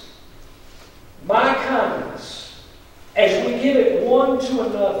kindness, my kindness, as we give it one to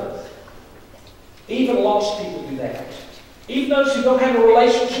another, even lost people do that. Even those who don't have a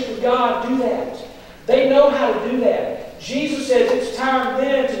relationship with God do that. They know how to do that. Jesus says it's time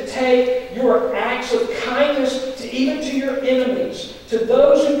then to take your acts of kindness to even to your enemies, to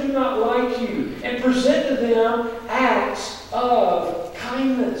those who do not like you, and present to them acts of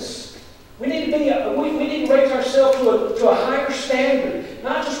kindness. We need to raise ourselves to a higher standard.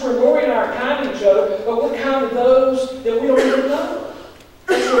 Not just where Lori and I are kind to each other, but we're kind to those that we don't even know.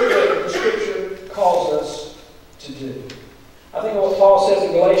 That's what the Scripture calls us to do. I think of what Paul says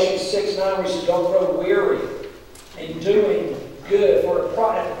in Galatians 6:9, where he says, "Don't grow weary in doing good, for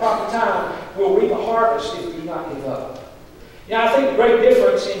at the proper time we'll reap a harvest if we do not give up." You know, I think the great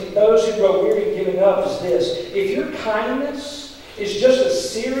difference in those who grow weary in giving up is this. If your kindness is just a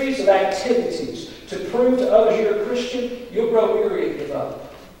series of activities to prove to others you're a Christian, you'll grow weary and give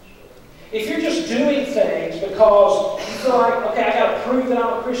up. If you're just doing things because you feel like, okay, I got to prove that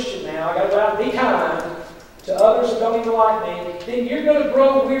I'm a Christian now, I got to go out and be kind to others that don't even like me, then you're going to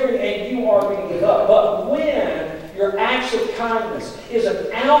grow weary and you are going to give up. But when your acts of kindness is an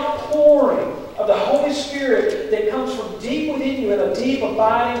outpouring of the Holy Spirit that comes from deep within you in a deep,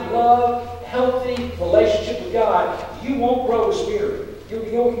 abiding, love, healthy relationship with God, you won't grow as weary.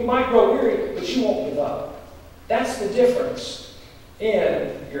 You might grow weary, but you won't give up. That's the difference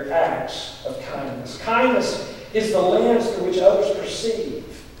in your acts of kindness. Kindness is the lens through which others perceive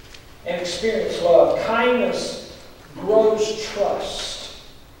and experience love. Kindness grows trust.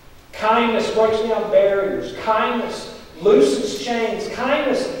 Kindness breaks down barriers. Kindness loosens chains.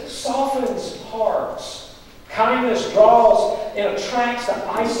 Kindness softens hearts. Kindness draws and attracts the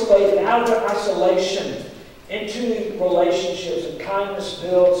isolated out of their isolation into relationships. And kindness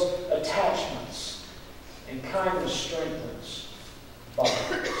builds attachments. And kindness strengthens bonds.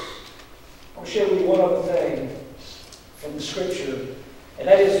 I want to share with you one other thing from the Scripture, and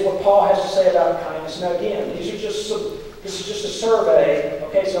that is what Paul has to say about kindness. Now again, this is just a survey,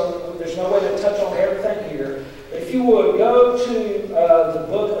 okay, so there's no way to touch on everything here. But if you would, go to the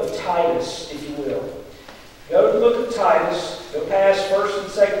book of Titus, if you will. Go to the book of Titus, go past 1st and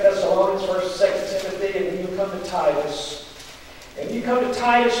 2nd Thessalonians, 1st and 2nd Timothy, and then you come to Titus. And when you come to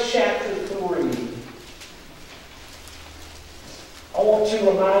Titus chapter 3, I want to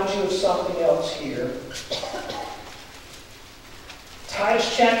remind you of something else here.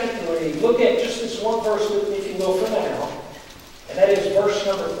 Titus chapter 3, look at just this one verse with me, if you will, for now. And that is verse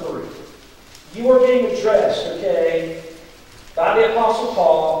number 3. You are being addressed, okay, by the Apostle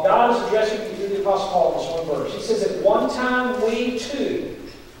Paul. God is addressing you through the Apostle Paul in this one verse. He says, at one time we too,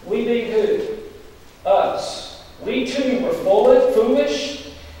 we being who? Us. We too were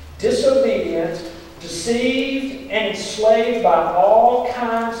foolish, disobedient, deceived, and enslaved by all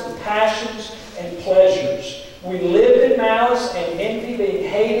kinds of passions and pleasures. We lived in malice and envy, being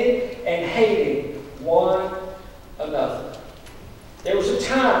hated and hating one another. There was a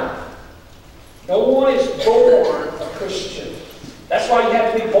time. No one is born a Christian. That's why you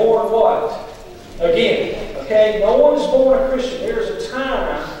have to be born what? Again. Okay? No one is born a Christian. There was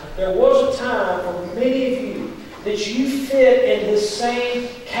a time for many of you that you fit in this same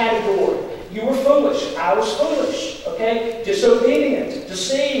category. You were foolish. I was foolish. Okay? Disobedient,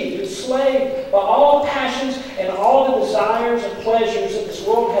 deceived, enslaved by all passions and all the desires and pleasures that this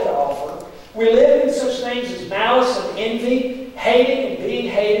world had to offer. We lived in such things as malice and envy, hating and being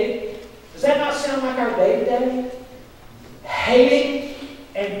hated. Does that not sound like our day-to-day? Hating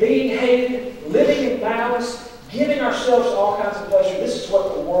and being hated, living in malice, giving ourselves all kinds of pleasure. This is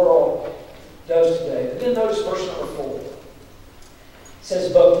what the world does today. But then notice verse number 4. It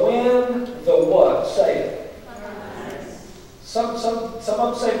says, but when the what? Say it. Some of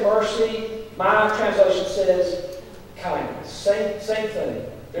them say mercy. My translation says kindness. Same thing.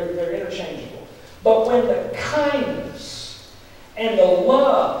 They're interchangeable. But when the kindness and the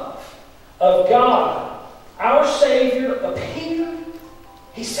love of God, our Savior, appeared,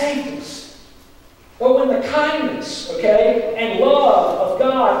 He saved us. But when the kindness, okay, and love of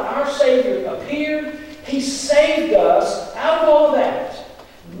God, our Savior, appeared, He saved us out of all of that.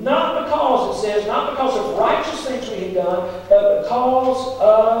 Not because, it says, not because of righteous things we had done, but because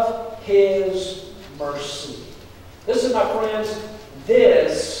of His mercy. Listen, my friends,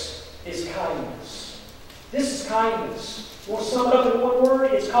 this is kindness. This is kindness. You want to sum it up in one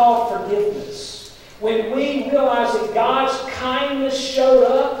word? It's called forgiveness. When we realize that God's kindness showed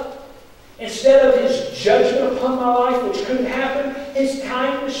up, instead of His judgment upon my life, which couldn't happen, His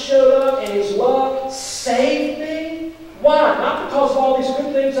kindness showed up and His love saved me. Why? Not because of all these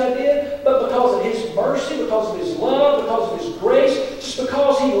good things I did, but because of His mercy, because of His love, because of His grace, just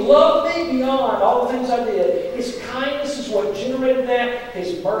because He loved me beyond all the things I did. His kindness is what generated that.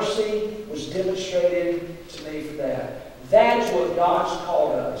 His mercy was demonstrated to me for that. That is what God's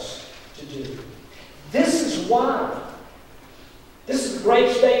called us to do. This is why. This is the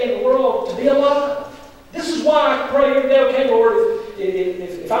greatest day in the world to be alive. This is why I pray every day, okay, Lord,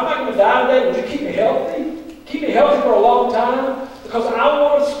 if I'm not going to die today, would you keep me healthy? Keep me healthy for a long time, because I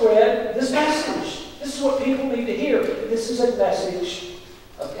want to spread this message. This is what people need to hear. This is a message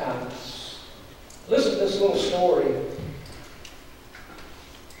of kindness. Listen to this little story,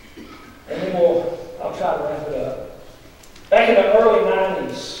 and then I'll try to wrap it up. Back in the early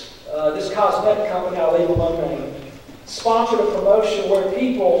 90s, this cosmetic company, I'll leave them unnamed, sponsored a promotion where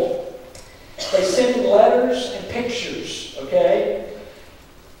people, they sent in letters and pictures, okay?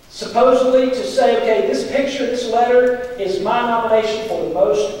 Supposedly to say, okay, this picture, this letter is my nomination for the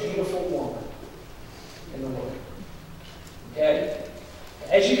most beautiful woman in the world. Okay?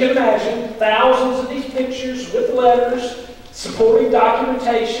 As you can imagine, thousands of these pictures with letters, supporting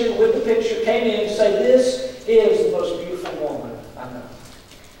documentation with the picture came in to say, this is the most beautiful woman I know.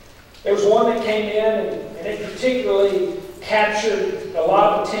 There was one that came in, and it particularly captured a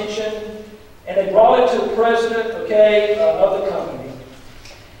lot of attention, and they brought it to the president, okay, of the company.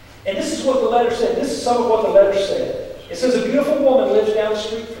 And this is what the letter said. This is some of what the letter said. It says, a beautiful woman lives down the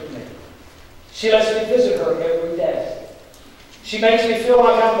street from me. She lets me visit her every day. She makes me feel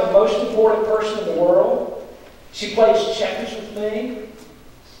like I'm the most important person in the world. She plays checkers with me.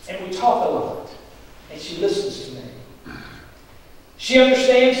 And we talk a lot. And she listens to me. She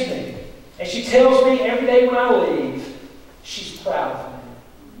understands me. And she tells me every day when I leave, she's proud of me.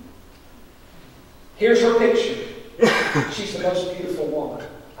 Here's her picture. She's the most beautiful woman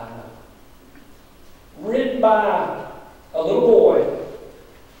I know. Written by a little boy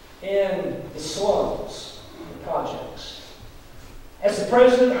in the slums, the projects. As the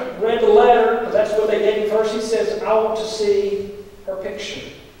president read the letter, because that's what they gave him first, he says, I want to see her picture.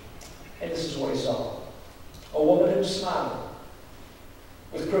 And this is what he saw. A woman who's smiling,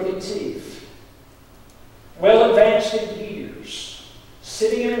 with crooked teeth, well advanced in years,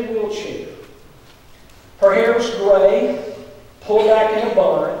 sitting in a wheelchair. Her hair was gray, pulled back in a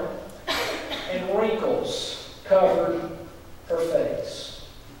bun, and wrinkles covered her face.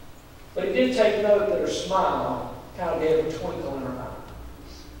 But he did take note that her smile kind of gave a twinkle in her eye.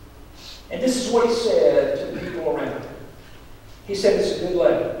 And this is what he said to the people around him. He said, it's a good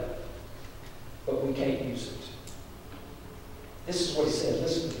letter, but we can't use it. This is what he said.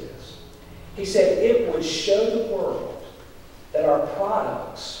 Listen to this. He said, it would show the world that our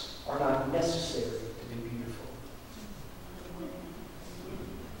products are not necessary to be beautiful.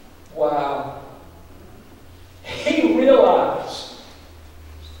 Wow. He realized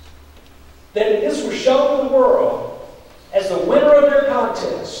that if this were shown to the world as the winner of their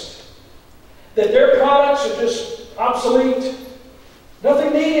contest, that their products are just obsolete,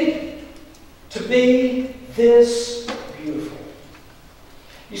 nothing needed to be this beautiful.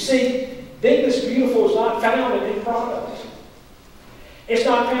 You see, being this beautiful is not found in any product. It's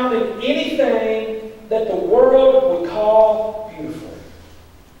not found in anything that the world would call beautiful.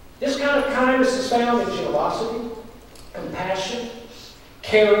 This kind of kindness is found in generosity, compassion,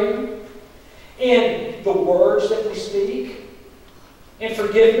 caring, in the words that we speak, in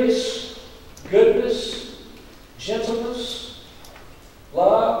forgiveness, goodness, gentleness,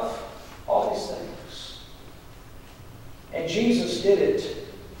 love, all these things. And Jesus did it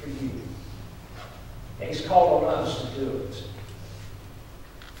for you. And He's called on us to do it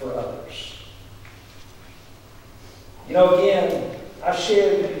for others. You know, again, I've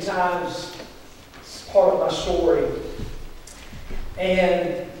shared many times, it's part of my story.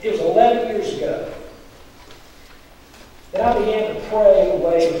 And it was 11 years ago that I began to pray in a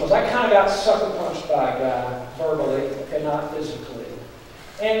way, because I kind of got sucker punched by a guy verbally, okay, not physically.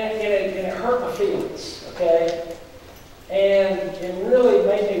 And it hurt my feelings, okay? And it really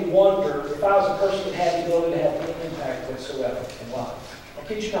made me wonder if I was a person that had the ability to have any impact whatsoever in life. I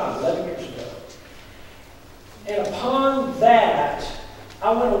kid you not, 11 years ago. And upon that,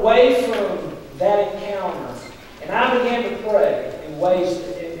 I went away from that encounter, and I began to pray in ways,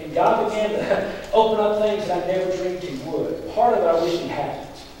 and God began to open up things that I never dreamed He would. Part of it I wish He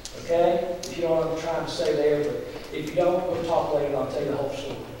hadn't, okay? If you know what I'm trying to say there, but if you don't, we'll talk later and I'll tell you the whole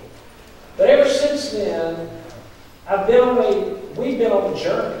story. But ever since then, we've been on a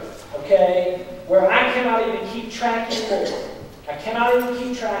journey, okay, where I cannot even keep track anymore. I cannot even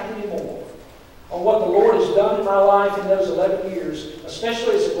keep track anymore on what the Lord has done in my life in those 11 years,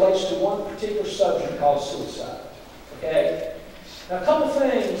 especially as it relates to one particular subject called suicide, okay? Now, a couple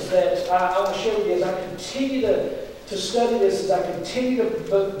things that I want to share with you as I continue to study this, as I continue to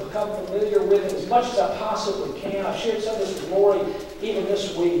become familiar with it as much as I possibly can. I've shared some of this with Lori even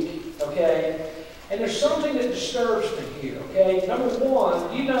this week, okay? And there's something that disturbs me here, okay? Number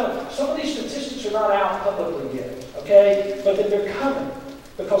one, you know, some of these statistics are not out publicly yet, okay? But that they're coming,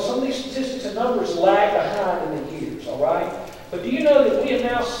 because some of these statistics and numbers lag behind in the years, all right? But do you know that we have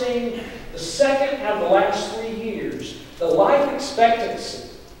now seen the second out of the last 3 years, the life expectancy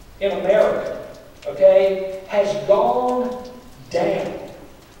in America, okay, has gone down,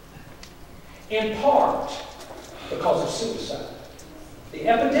 in part because of suicide. The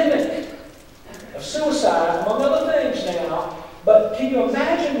epidemic of suicide, among other things now, but can you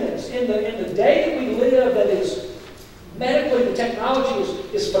imagine this? In the day that we live, that is medically, the technology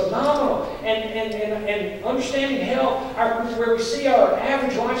is phenomenal, and understanding health, where we see our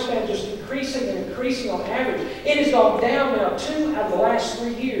average lifespan just increasing and increasing on average, it has gone down now 2 out of the last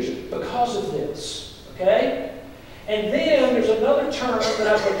 3 years because of this, okay? And then there's another term that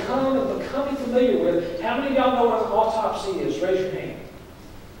I've becoming familiar with. How many of y'all know what an autopsy is? Raise your hand.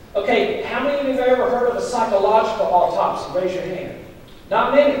 Okay, how many of you have ever heard of a psychological autopsy? Raise your hand.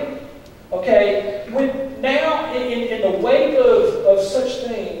 Not many. Okay, now in the wake of such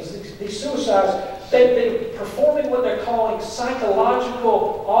things, these suicides, they're performing what they're calling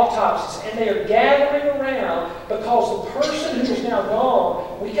psychological autopsies, and they are gathering around because the person who is now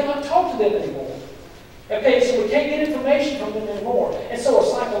gone, we cannot talk to them anymore. Okay, so we can't get information from them anymore. And so a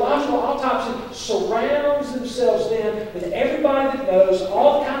psychological autopsy surrounds themselves then with everybody that knows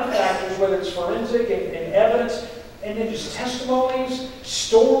all the kind of forensic and evidence, and then just testimonies,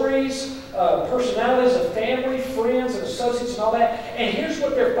 stories, personalities of family, friends, and associates and all that. And here's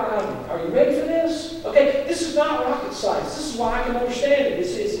what they're finding. Are you ready for this? Okay, this is not rocket science. This is why I can understand it.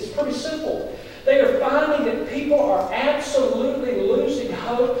 It's pretty simple. They are finding that people are absolutely losing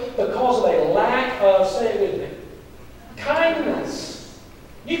hope because of a lack of, say it with me, kindness.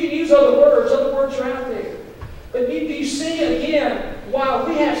 You can use other words are out there. But do you see, again, while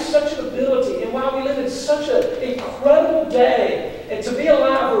we have such an ability and while we live in such an incredible day, and to be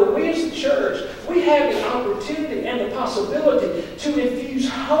alive where we as the church, we have the opportunity and the possibility to infuse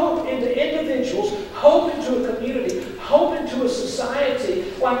hope into individuals, hope into a community, hope into a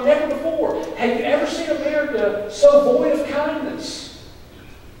society like never before. Have you ever seen America so void of kindness?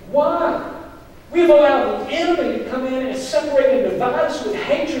 Why? We've allowed the enemy to come in and separate and divide us with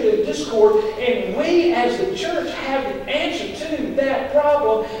hatred and discord, and we as the church have the answer to that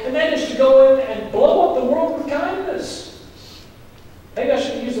problem, and that is to go in and blow up the world with kindness. Maybe I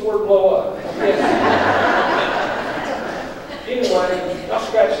shouldn't use the word blow up. Anyway, I'll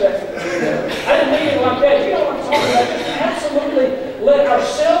scratch that from the video. I didn't mean it like that. You know what I'm talking about? Just absolutely let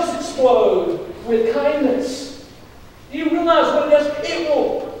ourselves explode with kindness. Do you realize what it does? It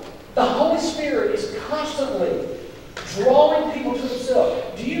will. The Holy Spirit is constantly drawing people to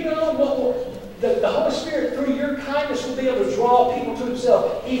Himself. Do you know that the Holy Spirit, through your kindness, will be able to draw people to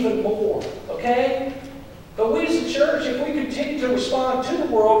Himself even more? Okay? But we as a church, if we continue to respond to the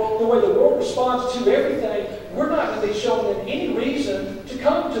world the way the world responds to everything, we're not going to be showing them any reason to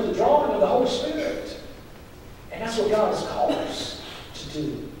come to the drawing of the Holy Spirit. And that's what God has called us to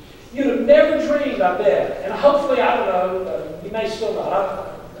do. You'd have never dreamed, I bet, and hopefully, I don't know, you may still not,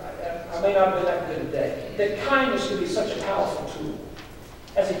 I may not have been that good today, that kindness can be such a powerful tool,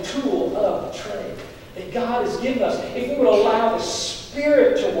 as a tool of the trade, that God has given us, if we would allow the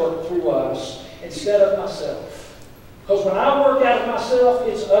Spirit to work through us instead of myself. Because when I work out of myself,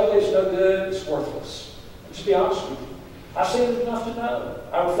 it's ugly, it's no good, it's worthless. And to be honest with you, I've seen it enough to know.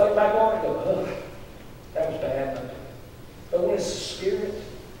 I reflect back on it and go, ugh, that was bad. But when it's the Spirit,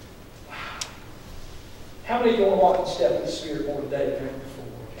 wow. How many of you want to walk in step with the Spirit more today than before?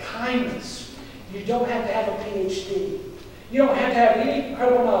 Kindness. You don't have to have a PhD. You don't have to have any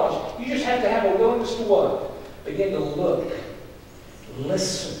incredible knowledge. You just have to have a willingness to what? Begin to look,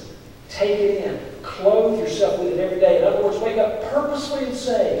 listen, take it in, clothe yourself with it every day. In other words, wake up purposely and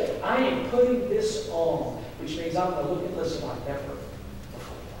say, I am putting this on, which means I'm going to look and listen like never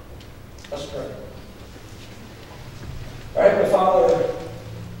before. Let's pray. All right, my Father,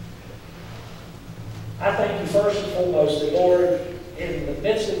 I thank you first and foremost that, Lord, in the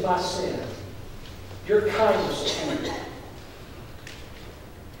midst of my sin, your kindness to me.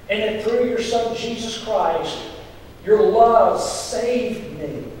 And that through your Son, Jesus Christ, your love saved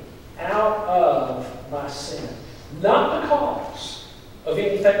me out of my sin. Not because of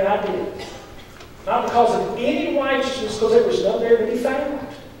anything I did. Not because of any righteousness, because there was none there to be found.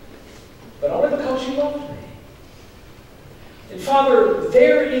 But only because you loved me. And Father,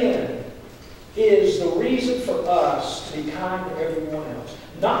 therein is the reason for us to be kind to everyone else.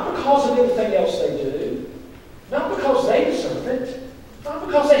 Not because of anything else they do. Not because they deserve it. Not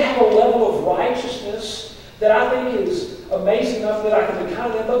because they have a level of righteousness that I think is amazing enough that I can be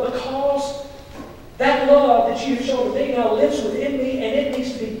kind to them, but because that love that you've shown to me now lives within me and it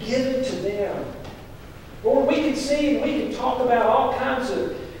needs to be given to them. Lord, we can see and we can talk about all kinds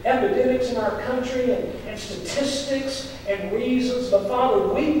of epidemics in our country and statistics and reasons. But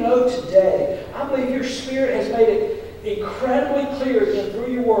Father, we know today, I believe your Spirit has made it incredibly clear again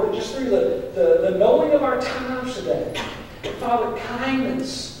through your word, just through the knowing of our times today. But Father,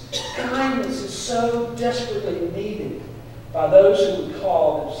 kindness is so desperately needed by those who would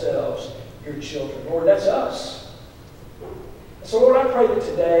call themselves your children. Lord, that's us. So Lord, I pray that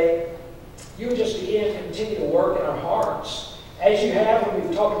today you would just again continue to work in our hearts as you have when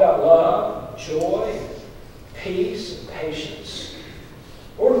we've talked about love, joy, peace, and patience.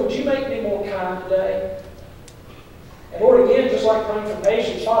 Lord, would you make me more kind today? And Lord, again, just like praying for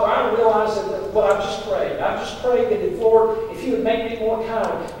patience, Father, I realize that what I've just prayed. I've just prayed that, if, Lord, if you would make me more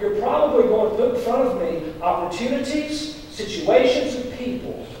kind, you're probably going to put in front of me opportunities, situations, and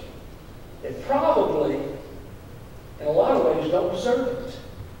people that probably, in a lot of ways, don't deserve it.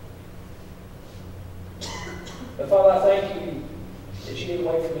 But Father, I thank you that you didn't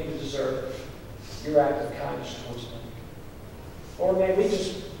wait for me to deserve your act of kindness towards me. Lord, may we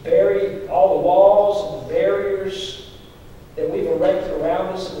just bury all the walls and the barriers that we've erected around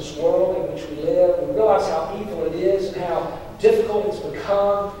us in this world in which we live. We realize how evil it is and how difficult it's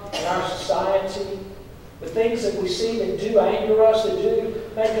become in our society. The things that we see that do anger us, that do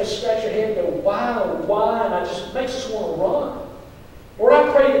make us scratch our head and go, why, oh, why? And it makes us want to run. Lord,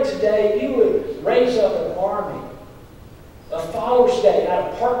 I pray that today you would raise up an army of followers today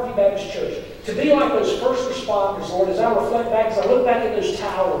out of Parkview Baptist Church to be like those first responders, Lord, as I reflect back, as I look back at those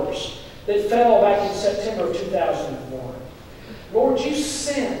towers that fell back in September of 2001. Lord, you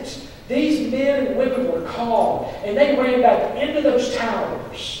sent these men and women were called, and they ran back into those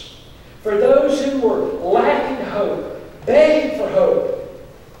towers for those who were lacking hope, begging for hope,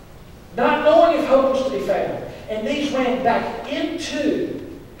 not knowing if hope was to be found. And these ran back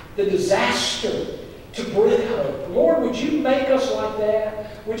into the disaster to bring hope. Lord, would you make us like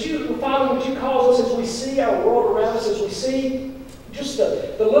that? Would you, Father, would you cause us as we see our world around us, as we see just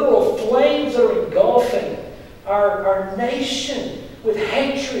the literal flames that are engulfing our nation with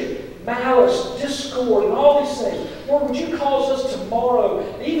hatred, malice, discord, and all these things. Lord, would you cause us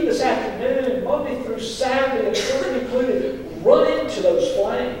tomorrow, even this afternoon, Monday through Saturday, and Sunday included, run into those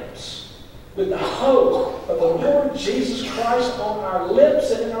flames with the hope of the Lord Jesus Christ on our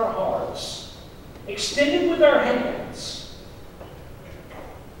lips and in our hearts, extended with our hands.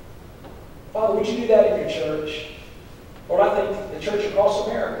 Father, would you do that in your church? Lord, I think the church across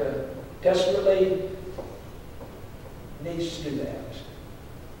America desperately needs to do that.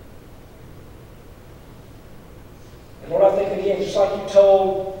 And Lord, I think again, just like you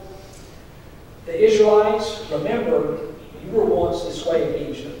told the Israelites, remember, you were once this way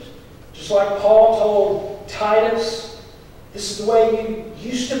in Egypt. Just like Paul told Titus, this is the way you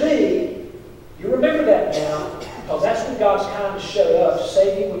used to be. You remember that now, because that's when God's kindness showed up to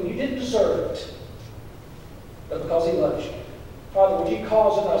save you when you didn't deserve it, but because He loves you. Father, would you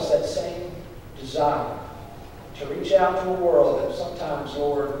cause in us that same desire to reach out to a world that sometimes,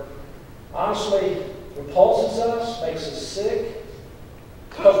 Lord, honestly repulses us, makes us sick,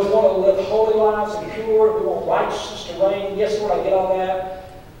 because we want to live holy lives and pure, we want righteousness to reign. Yes, Lord, I get all that.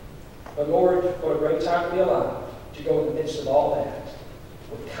 But Lord, what a great time to be alive, to go in the midst of all that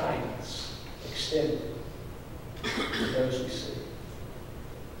with kindness extended to those we see.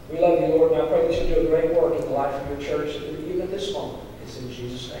 We love you, Lord, and I pray that you'll do a great work in the life of your church, even at this moment. It's in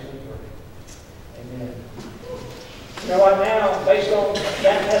Jesus' name we pray. Amen. Now, right now, based on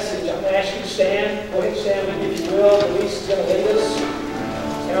that message, I'm going to ask you to stand. Go ahead and stand with me if you will. Luis is going to lead us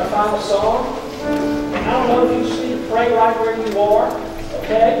in our final song. And I don't know if you just need to pray right where you are,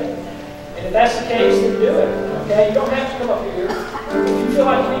 okay? And if that's the case, then do it, okay? You don't have to come up here. If you feel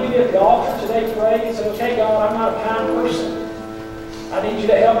like you need to be at the altar today praying and say, okay, God, I'm not a kind person. I need you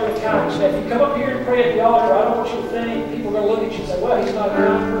to help me with kindness. Now, if you come up here and pray at the altar, I don't want you to think people are going to look at you and say, well, he's not a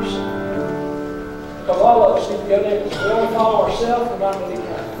kind person. Because all of us need to go there because we only follow ourselves, we're not going to be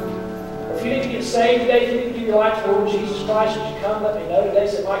kind. Or if you need to get saved today, if you need to give your life to the Lord Jesus Christ, would you come let me know today?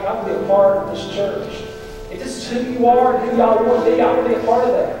 Say, Mike, I want to be a part of this church. If this is who you are and who y'all want to be, I want to be a part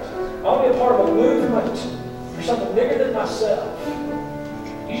of that. I want to be a part of a movement for something bigger than myself.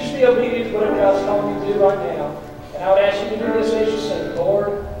 You just be obedient to whatever God's calling you to do right now. And I would ask you to do this as you sing.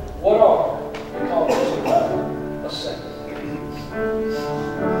 Lord, what are you calling us to? Let's sing.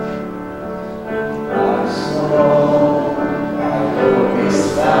 My soul, my hope is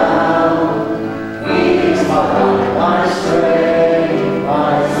found. He is my rock, my strength,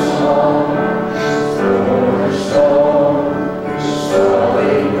 my song. Cornerstone,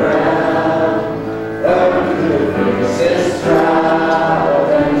 solid ground. The good is proud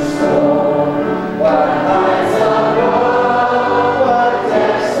and storm. What heights above, what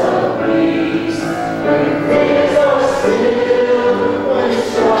depths of peace. When things are still, when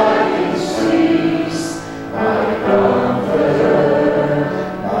striking cease. My comforter,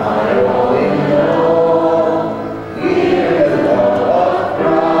 my all in all. Here in the love of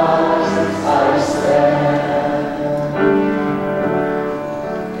Christ I stand.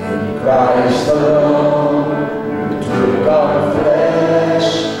 In Christ alone, who took on flesh,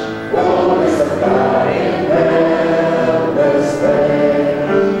 fullness of God in endless pain.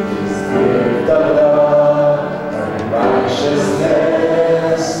 His gift of love and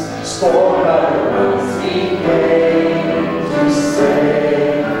righteousness, scorned by the ones He came to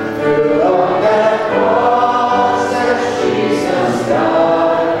save. Along that cross as Jesus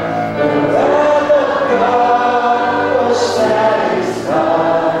died, the wrath of God was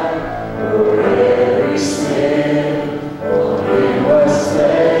satisfied. For every sin, for Him was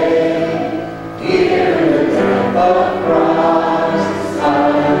slain. Here in the death of Christ I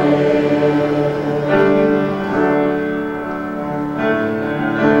live.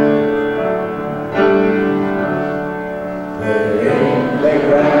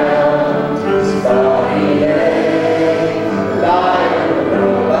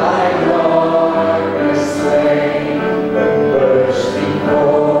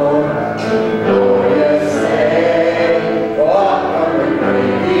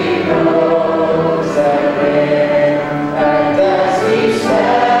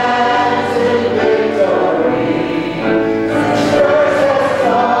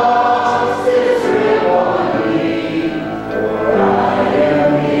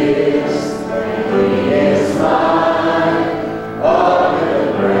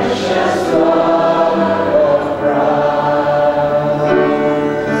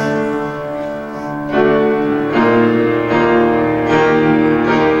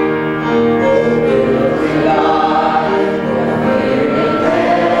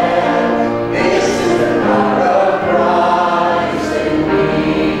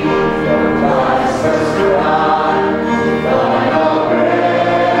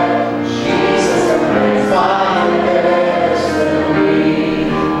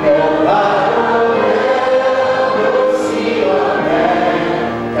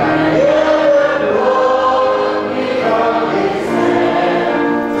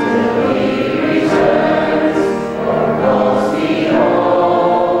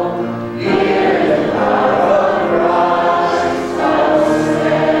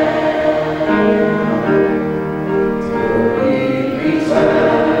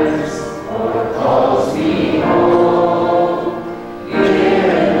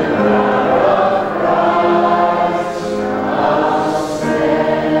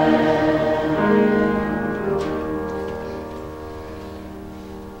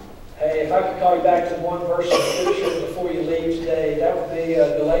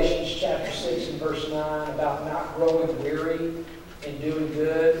 really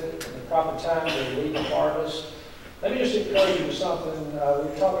good. In the proper time, they lead the harvest. Let me just encourage you with something. We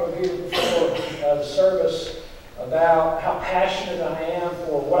were talking over here before the service about how passionate I am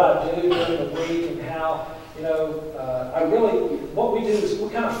for what I do during the week and how, what we do is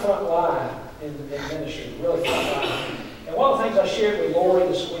we're kind of front line in ministry, really front line. And one of the things I shared with Lori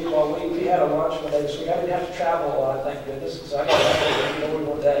this week while we had a lunch one day this week, I didn't have to travel a lot, thank goodness, so I got to with Lori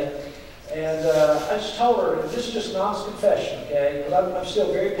one day. And I just told her, this is just an honest confession, okay? Because I'm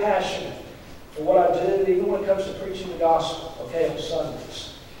still very passionate for what I do, even when it comes to preaching the gospel, okay, on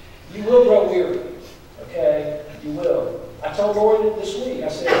Sundays. You will grow weary, okay? You will. I told Lori this week, I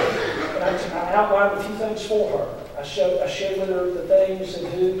said, I outlined a few things for her. I shared with her the things and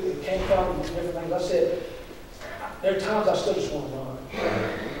who it came from and different things. I said, there are times I still just want to run.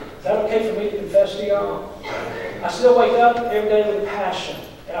 Is that okay for me to confess to y'all? I still wake up every day with passion,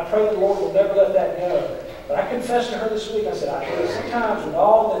 and I pray the Lord will never let that go. But I confessed to her this week, I said, sometimes with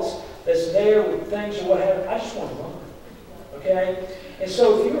all that's there, with things or whatever, I just want to run. Okay? And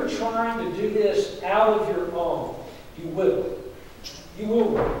so if you are trying to do this out of your own, you will. You will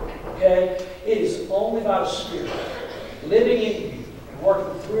run. Okay? It is only by the Spirit living in you and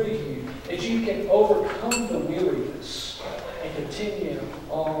working through you that you can overcome the weariness and continue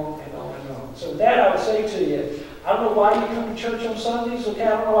on and on and on. So with that, I would say to you, I don't know why you come to church on Sundays, okay? I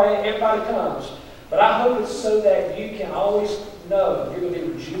don't know why everybody comes. But I hope it's so that you can always know you're going to be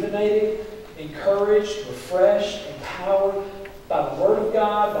rejuvenated, encouraged, refreshed, empowered by the Word of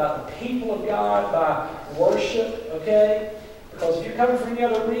God, by the people of God, by worship, okay? Because if you're coming for any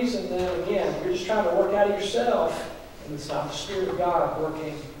other reason, then again, you're just trying to work out of yourself, and it's not the Spirit of God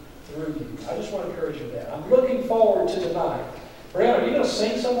working through you. I just want to encourage you with that. I'm looking forward to tonight. Brad, are you going to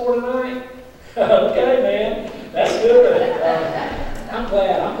sing some more tonight? Okay, man. That's good. I'm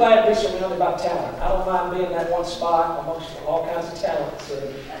glad to be surrounded by talent. I don't mind being in that one spot amongst all kinds of talents.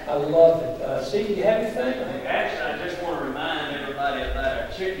 I love it. Steve, do you have anything? Actually, I just want to remind everybody about our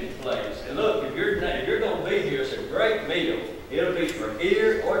chicken place. And look, if you're going to be here, it's a great meal. It'll be for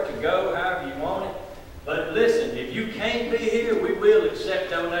here or to go, however you want it. But listen, if you can't be here, we will accept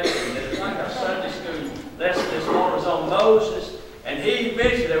donations. It's like our Sunday school lesson this morning was on Moses. And he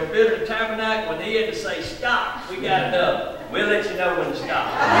mentioned they were building a tabernacle. When he had to say, stop, we got enough. We'll let you know when to stop.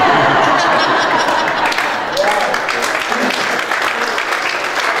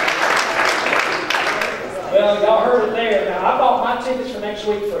 Well, y'all heard it there. Now, I bought my tickets for next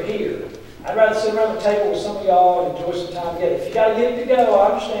week for here. I'd rather sit around the table with some of y'all and enjoy some time together. If you got to get it to go,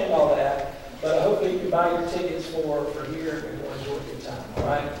 I understand all that. But hopefully you can buy your tickets for here and we'll enjoy a good time. All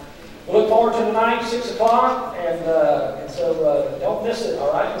right? We look forward to tonight, 6 o'clock, and so don't miss it,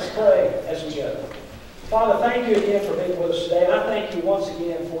 all right? Let's pray as we go. Father, thank you again for being with us today, and I thank you once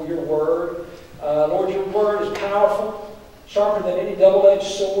again for your word. Lord, your word is powerful, sharper than any double-edged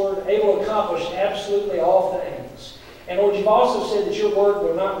sword, able to accomplish absolutely all things. And Lord, you've also said that your word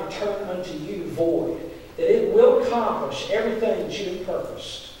will not return unto you void, that it will accomplish everything that you have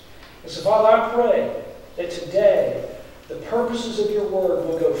purposed. And so, Father, I pray that today, the purposes of your word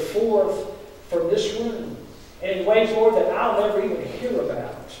will go forth from this room and in ways, Lord, that I'll never even hear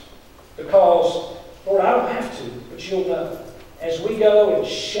about. Because, Lord, I don't have to, but you'll know. As we go and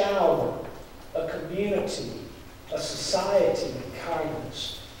shower a community, a society with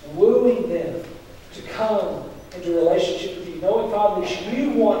kindness, wooing them to come into relationship with you, knowing, Father, that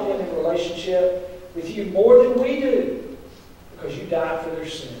you want them in relationship with you more than we do, because you died for their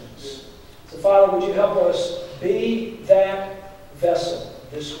sins. So, Father, would you help us be that vessel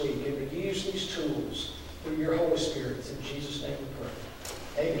this week and to use these tools through your Holy Spirit. In Jesus' name.